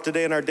Lord brought up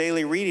today in our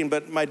daily reading,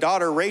 but my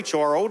daughter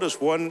Rachel, our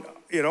oldest one,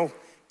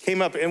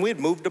 came up, and we had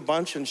moved a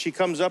bunch, and she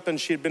comes up,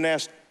 and she had been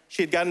asked,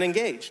 she had gotten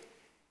engaged.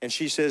 And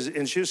she says,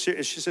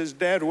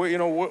 Dad,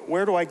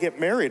 where do I get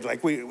married?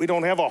 Like, we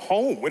don't have a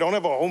home. We don't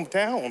have a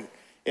hometown.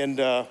 And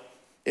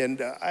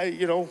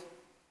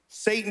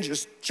Satan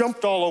just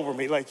jumped all over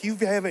me. Like,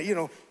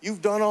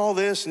 you've done all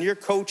this, and you're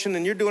coaching,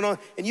 and you're doing all,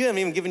 and you haven't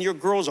even given your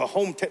girls a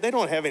hometown. They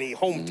don't have any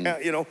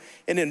hometown,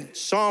 And in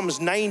Psalms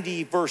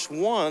 90, verse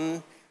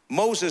 1,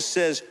 Moses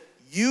says,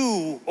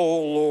 you,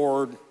 O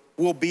Lord,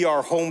 will be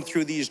our home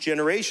through these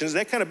generations.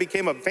 That kind of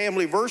became a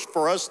family verse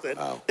for us,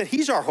 that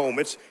he's our home.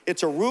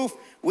 It's a roof.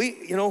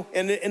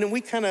 And then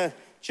we kind of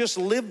just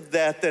lived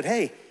that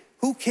hey,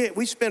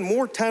 we spend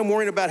more time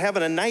worrying about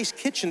having a nice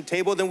kitchen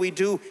table than we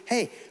do,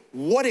 hey,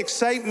 what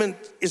excitement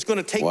is going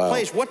to take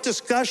place, what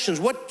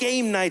discussions, what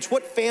game nights,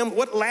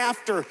 what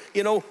laughter.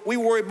 We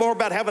worry more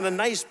about having a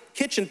nice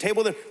kitchen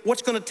table than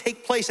what's going to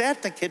take place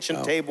at the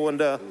kitchen table.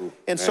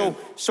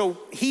 So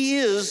he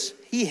has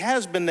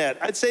been that.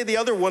 I'd say the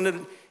other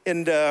one,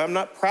 and I'm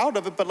not proud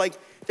of it, but like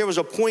there was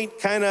a point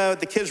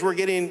the kids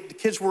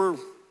were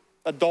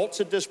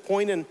adults at this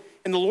point, and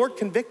the Lord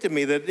convicted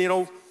me that,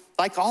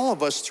 like all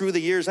of us through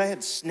the years, I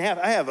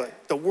have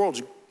the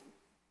world's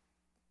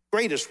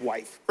greatest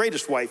wife.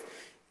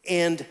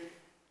 And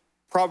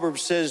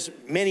Proverbs says,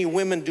 many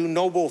women do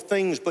noble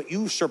things, but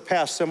you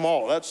surpass them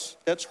all. That's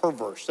her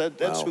verse.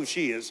 That's who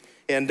she is.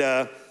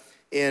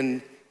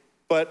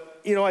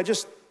 But I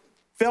just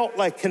felt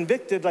like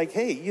convicted, like,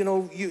 hey,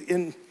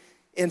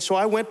 and so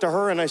I went to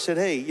her and I said,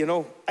 hey,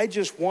 I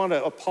just want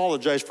to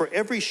apologize for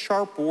every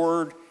sharp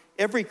word,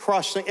 every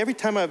cross thing, every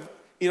time I've,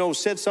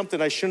 said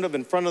something I shouldn't have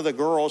in front of the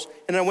girls.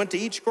 And I went to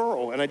each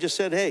girl and I just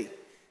said, hey,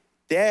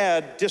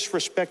 Dad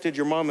disrespected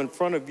your mom in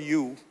front of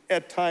you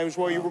at times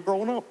while you were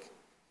growing up.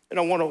 And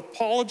I want to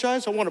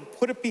apologize. I want to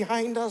put it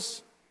behind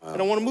us.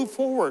 And I want to move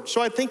forward. So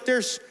I think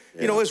there's,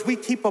 as we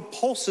keep a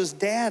pulse as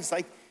dads,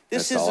 like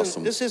this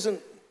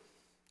isn't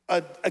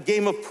a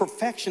game of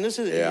perfection.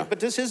 But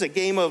this is a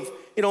game of,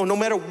 no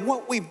matter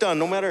what we've done,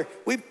 no matter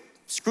we've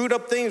screwed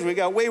up things, we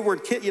got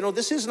wayward kids,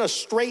 this isn't a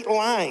straight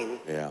line.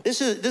 Yeah.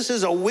 This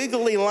is a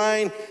wiggly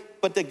line,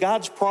 but that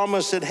God's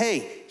promise said,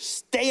 hey,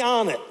 stay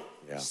on it.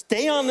 Yeah.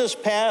 Stay on this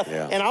path,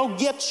 and I'll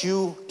get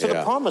you to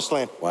the promised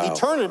land,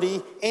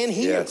 eternity and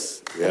here.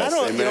 Yes. And I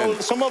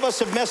don't, some of us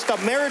have messed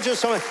up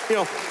marriages,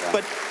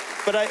 but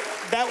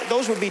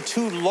those would be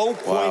two low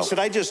points that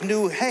I just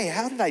knew. Hey,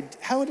 how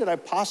did I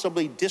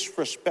possibly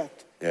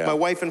disrespect my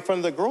wife in front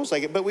of the girls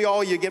like it? But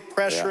you get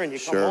pressure and you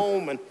come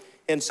home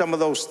and some of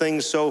those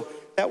things. So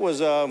that was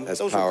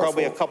those were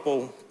probably a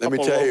couple. Let me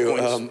tell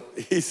you,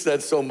 he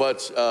said so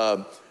much.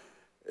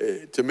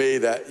 To me,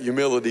 that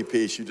humility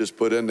piece you just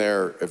put in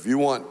there, if you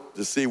want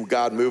to see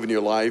God move in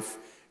your life,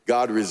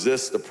 God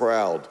resists the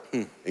proud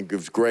and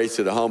gives grace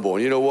to the humble.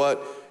 And you know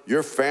what?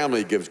 Your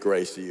family gives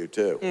grace to you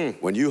too.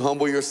 When you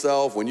humble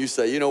yourself, when you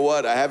say, you know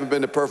what, I haven't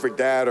been the perfect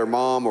dad or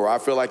mom, or I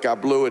feel like I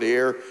blew it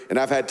here, and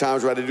I've had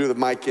times where I had to do it with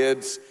my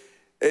kids,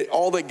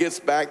 all that gets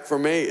back for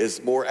me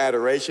is more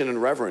adoration and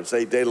reverence.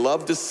 They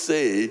love to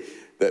see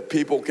that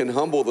people can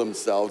humble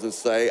themselves and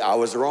say, I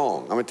was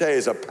wrong. I'm gonna tell you,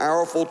 it's a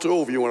powerful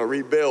tool if you wanna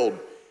rebuild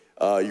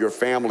your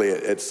family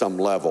at some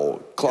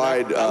level.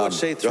 Clyde, I would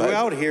say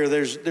throughout here,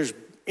 there's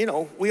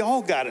we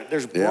all got it.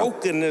 There's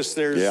brokenness,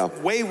 there's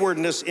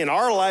waywardness in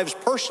our lives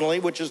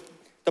personally, which is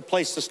the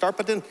place to start,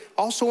 but then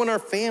also in our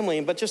family,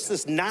 but just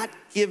this not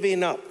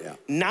giving up,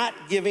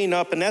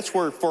 and that's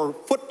where for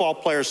football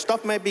players,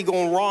 stuff might be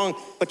going wrong,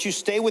 but you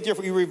stay with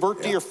you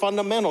revert to your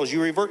fundamentals,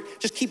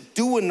 just keep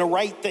doing the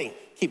right thing,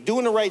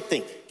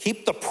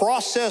 keep the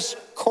process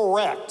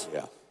correct.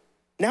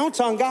 Now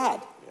it's on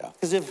God.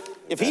 Because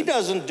if he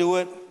doesn't do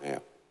it,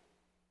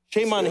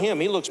 shame on him.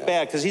 He looks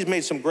bad because he's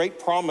made some great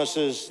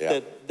promises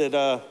that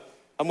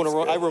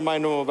I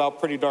remind him about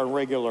pretty darn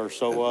regular.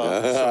 So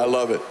I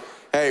love it.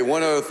 Hey,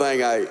 one other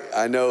thing,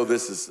 I know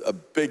this is a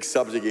big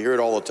subject. You hear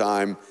it all the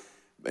time,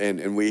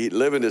 and we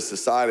live in this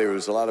society where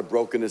there's a lot of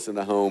brokenness in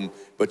the home.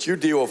 But you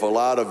deal with a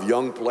lot of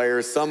young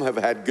players. Some have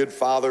had good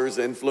fathers'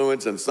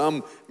 influence, and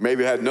some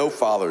maybe had no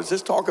fathers.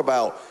 Just talk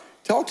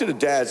to the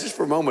dads just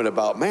for a moment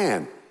about,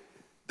 man.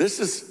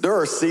 There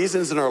are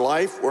seasons in our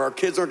life where our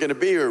kids aren't going to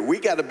be here. We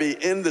got to be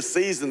in the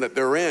season that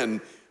they're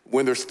in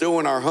when they're still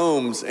in our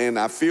homes. And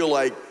I feel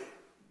like,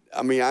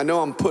 I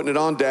know I'm putting it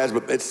on dads,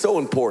 but it's so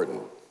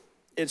important.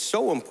 It's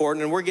so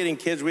important. And we're getting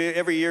kids.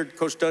 Every year,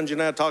 Coach Dungy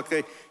and I talk,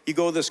 you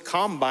go to this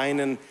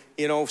combine and,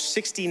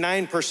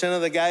 69%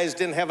 of the guys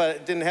didn't have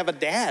a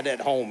dad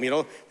at home.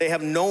 They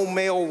have no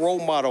male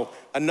role model.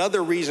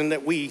 Another reason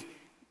that we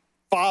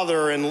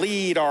father and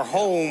lead our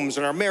homes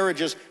and our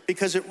marriages,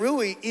 because it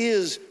really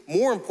is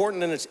more important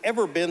than it's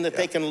ever been that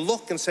they can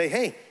look and say,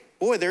 hey,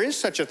 boy, there is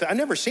such a thing. I've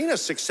never seen a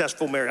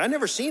successful marriage. I've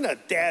never seen a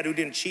dad who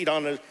didn't cheat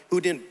on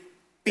who didn't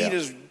beat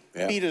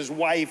his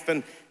wife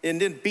and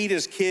didn't beat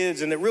his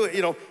kids. And it really,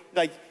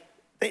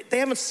 they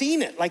haven't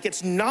seen it. Like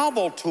it's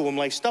novel to them,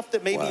 like stuff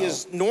that maybe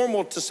is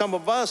normal to some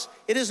of us.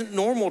 It isn't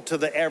normal to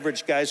the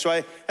average guy.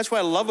 So that's what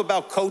I love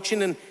about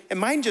coaching. And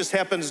mine just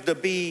happens to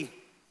be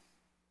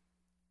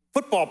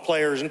football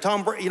players and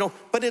Tom Brady,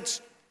 but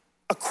it's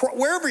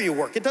wherever you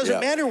work. It doesn't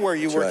matter where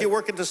you work. Right. You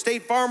work at the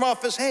State Farm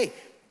office. Hey,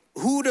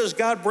 who does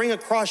God bring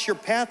across your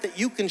path that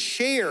you can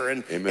share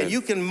and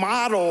you can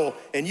model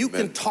and you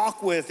can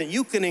talk with and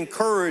you can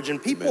encourage,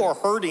 and people are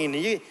hurting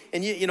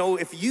and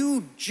if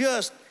you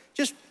just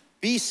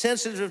be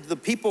sensitive to the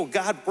people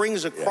God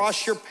brings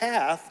across your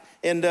path.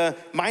 And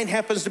mine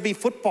happens to be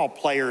football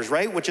players,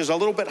 right? Which is a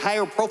little bit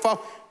higher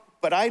profile,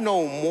 but I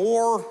know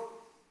more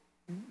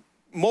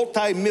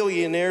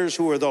multi-millionaires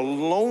who are the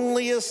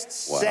loneliest,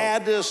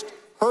 saddest,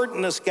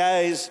 hurtingest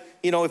guys.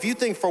 If you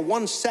think for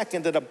 1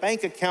 second that a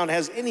bank account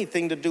has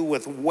anything to do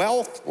with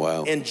wealth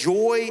and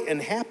joy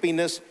and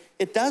happiness,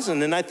 it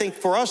doesn't. And I think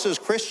for us as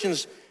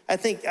Christians, I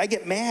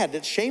get mad.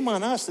 It's shame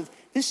on us that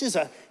this is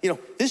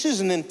this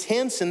is an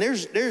intense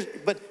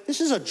but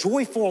this is a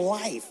joyful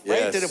life,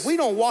 right? Yes. That if we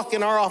don't walk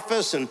in our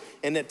office and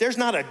that there's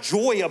not a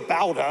joy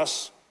about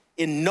us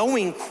in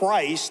knowing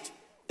Christ,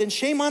 then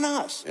shame on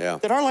us. Yeah.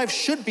 That our life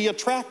should be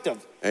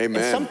attractive.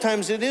 Amen. And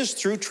sometimes it is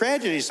through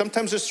tragedy.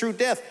 Sometimes it's through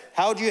death.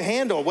 How do you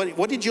handle?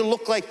 What did you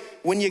look like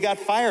when you got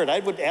fired? I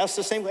would ask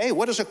the same way. Hey,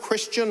 what does a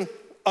Christian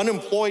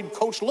unemployed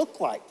coach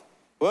look like?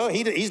 Well,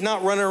 he's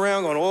not running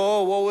around going,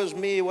 oh, woe is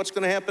me, what's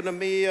going to happen to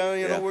me?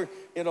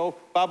 Blah,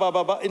 blah,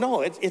 blah, blah.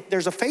 No,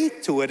 there's a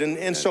faith to it.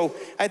 And so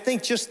I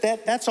think just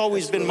that's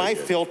always been my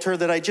filter,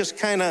 that I just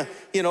kind of,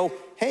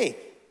 hey,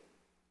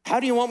 how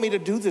do you want me to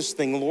do this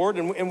thing, Lord?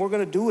 And we're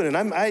going to do it. And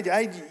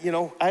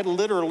I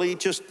literally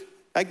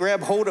I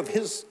grab hold of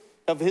his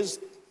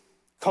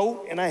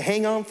coat and I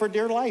hang on for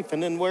dear life.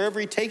 And then wherever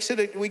he takes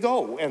it, we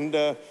go. And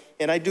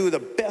I do the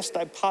best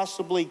I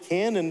possibly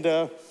can. And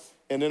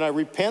then I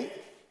repent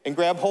and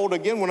grab hold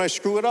again when I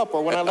screw it up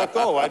or when I let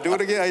go. I do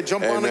it again. I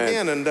jump on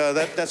again. And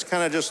that's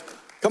kind of just.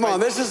 Come on,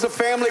 this is the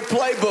family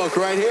playbook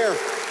right here.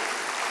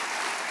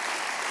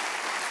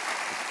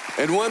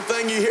 And one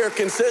thing you hear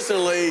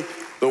consistently,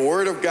 the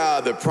word of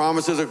God, the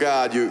promises of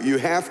God, you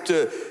have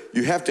to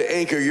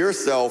anchor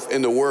yourself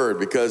in the word,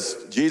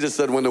 because Jesus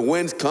said when the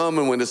winds come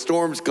and when the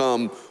storms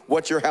come,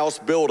 what's your house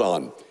built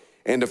on?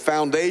 And the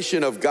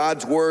foundation of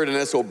God's word and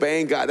us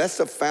obeying God, that's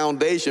the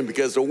foundation,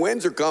 because the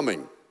winds are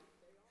coming.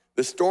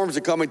 The storms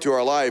are coming to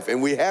our life,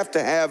 and we have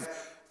to have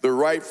the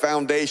right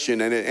foundation.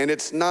 And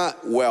it's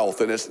not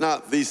wealth, and it's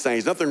not these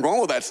things. Nothing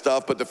wrong with that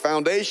stuff, but the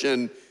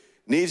foundation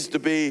needs to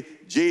be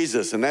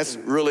Jesus, and that's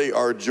really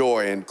our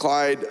joy. And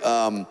Clyde,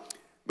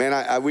 man,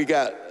 I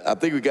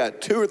think we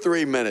got 2 or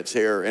 3 minutes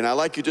here, and I'd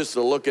like you just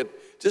to look at,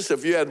 just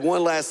if you had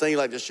one last thing you'd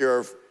like to share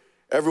of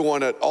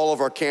everyone at all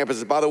of our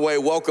campuses. By the way,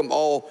 welcome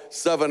all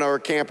 7 of our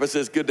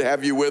campuses. Good to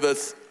have you with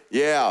us.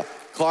 Yeah,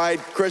 Clyde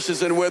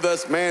Christensen with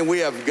us. Man, we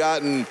have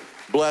gotten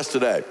blessed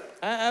today.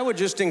 I would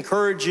just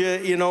encourage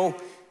you,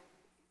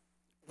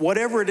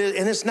 whatever it is,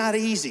 and it's not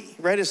easy,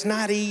 right? It's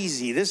not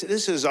easy. This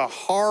is a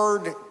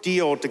hard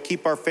deal to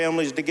keep our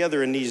families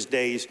together in these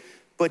days,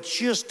 but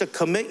just to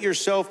commit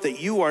yourself that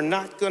you are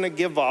not going to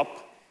give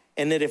up,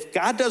 and that if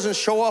God doesn't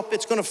show up,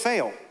 it's going to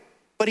fail,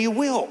 but he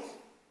will.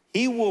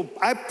 He will,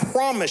 I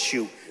promise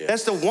you. Yes.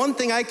 That's the one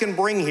thing I can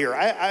bring here.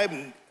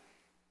 I'm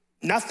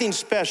nothing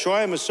special.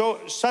 I am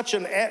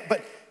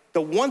but the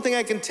one thing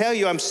I can tell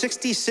you, I'm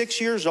 66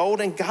 years old,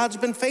 and God's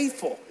been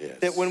faithful. Yes.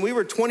 That when we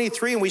were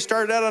 23 and we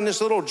started out on this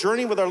little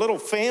journey with our little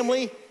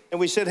family, and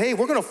we said, hey,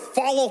 we're going to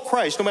follow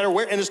Christ no matter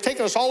where, and it's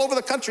taken us all over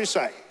the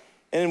countryside.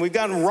 And we've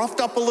gotten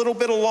roughed up a little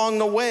bit along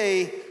the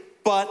way,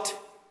 but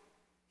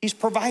he's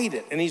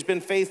provided, and he's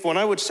been faithful. And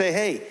I would say,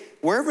 hey,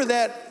 wherever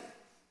that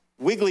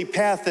wiggly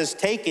path has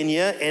taken you,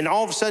 and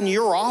all of a sudden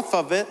you're off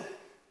of it,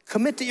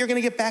 commit that you're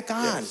going to get back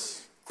on. Yes.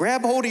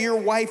 Grab hold of your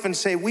wife and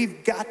say,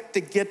 we've got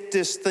to get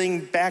this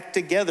thing back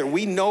together.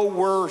 We know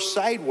we're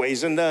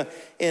sideways. And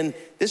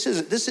this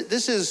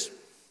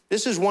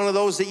is one of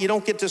those that you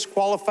don't get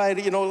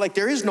disqualified. Like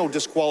there is no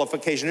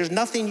disqualification. There's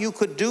nothing you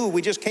could do.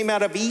 We just came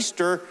out of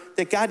Easter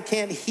that God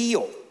can't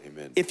heal.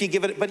 Amen. If you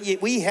give it, but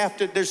we have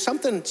to, there's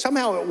something,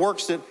 somehow it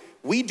works that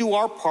we do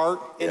our part,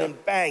 and then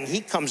bang,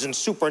 he comes in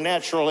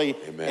supernaturally.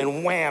 Amen.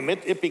 And wham,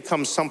 it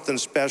becomes something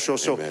special.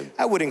 So amen.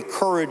 I would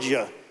encourage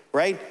you,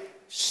 right?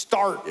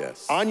 Start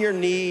on your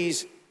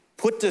knees,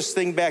 put this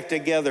thing back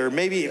together.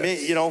 Maybe,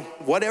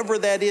 whatever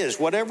that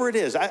is, whatever it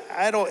is.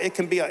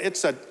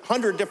 It's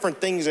 100 different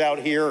things out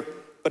here,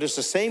 but it's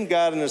the same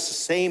God and it's the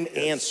same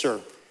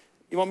answer.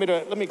 You want me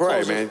to, let me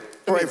pray, close man.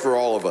 Pray for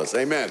all of us.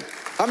 Amen.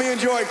 How many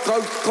enjoy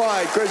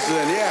Clyde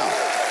Christensen? Yeah.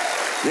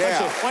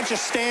 Why don't you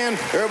stand?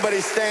 Everybody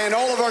stand.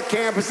 All of our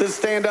campuses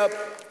stand up.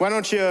 Why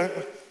don't you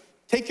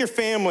take your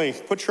family,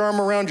 put your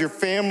arm around your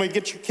family,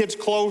 get your kids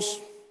close.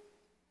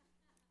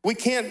 We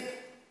can't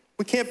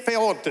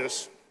fail at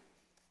this.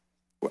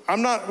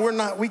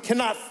 We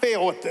cannot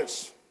fail at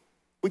this.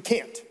 We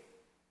can't.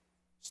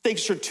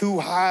 Stakes are too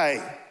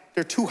high.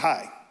 They're too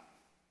high.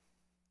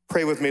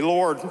 Pray with me.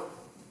 Lord,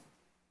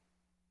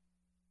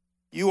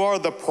 you are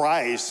the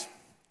prize.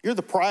 You're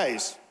the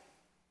prize.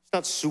 It's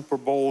not Super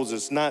Bowls.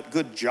 It's not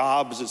good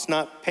jobs. It's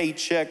not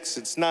paychecks.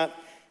 It's not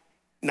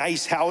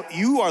nice house.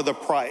 You are the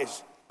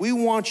prize. We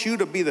want you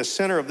to be the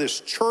center of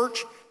this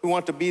church. We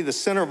want to be the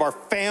center of our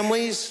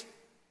families.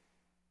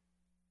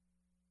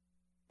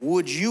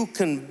 Would you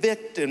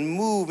convict and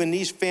move in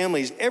these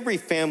families, every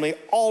family,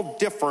 all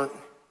different,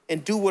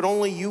 and do what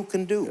only you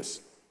can do?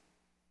 Yes.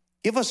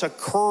 Give us a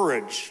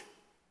courage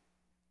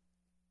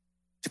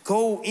to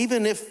go,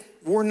 even if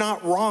we're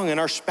not wrong and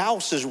our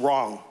spouse is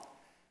wrong,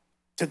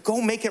 to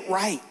go make it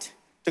right,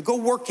 to go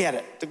work at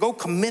it, to go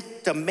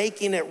commit to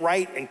making it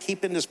right and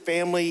keeping this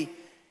family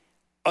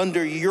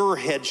under your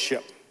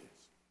headship.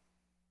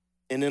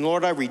 And then,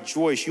 Lord, I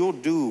rejoice you'll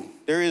do.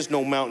 There is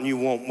no mountain you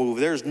won't move.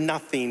 There's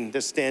nothing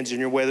that stands in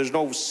your way. There's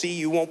no sea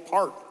you won't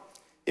part.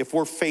 If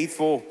we're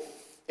faithful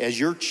as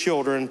your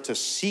children to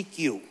seek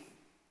you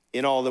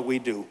in all that we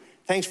do.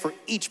 Thanks for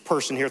each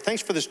person here.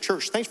 Thanks for this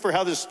church. Thanks for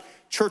how this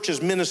church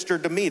has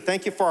ministered to me.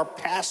 Thank you for our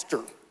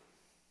pastor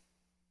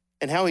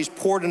and how he's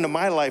poured into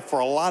my life for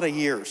a lot of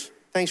years.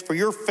 Thanks for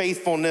your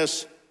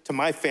faithfulness to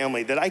my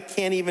family that I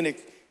can't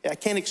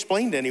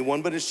explain to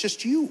anyone, but it's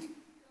just you.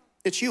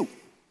 It's you.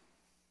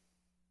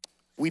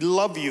 We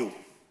love you.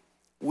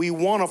 We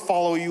want to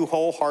follow you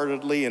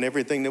wholeheartedly in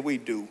everything that we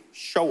do.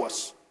 Show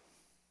us.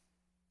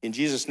 In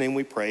Jesus' name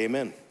we pray,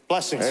 amen.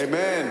 Blessings.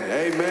 Amen,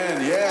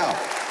 amen, yeah.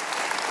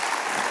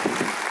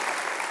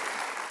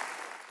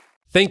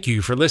 Thank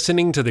you for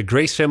listening to the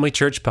Grace Family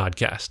Church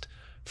podcast.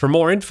 For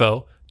more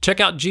info, check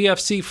out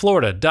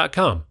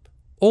gfcflorida.com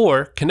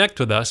or connect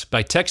with us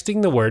by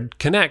texting the word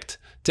CONNECT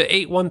to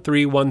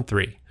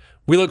 81313.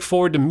 We look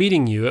forward to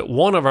meeting you at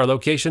one of our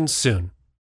locations soon.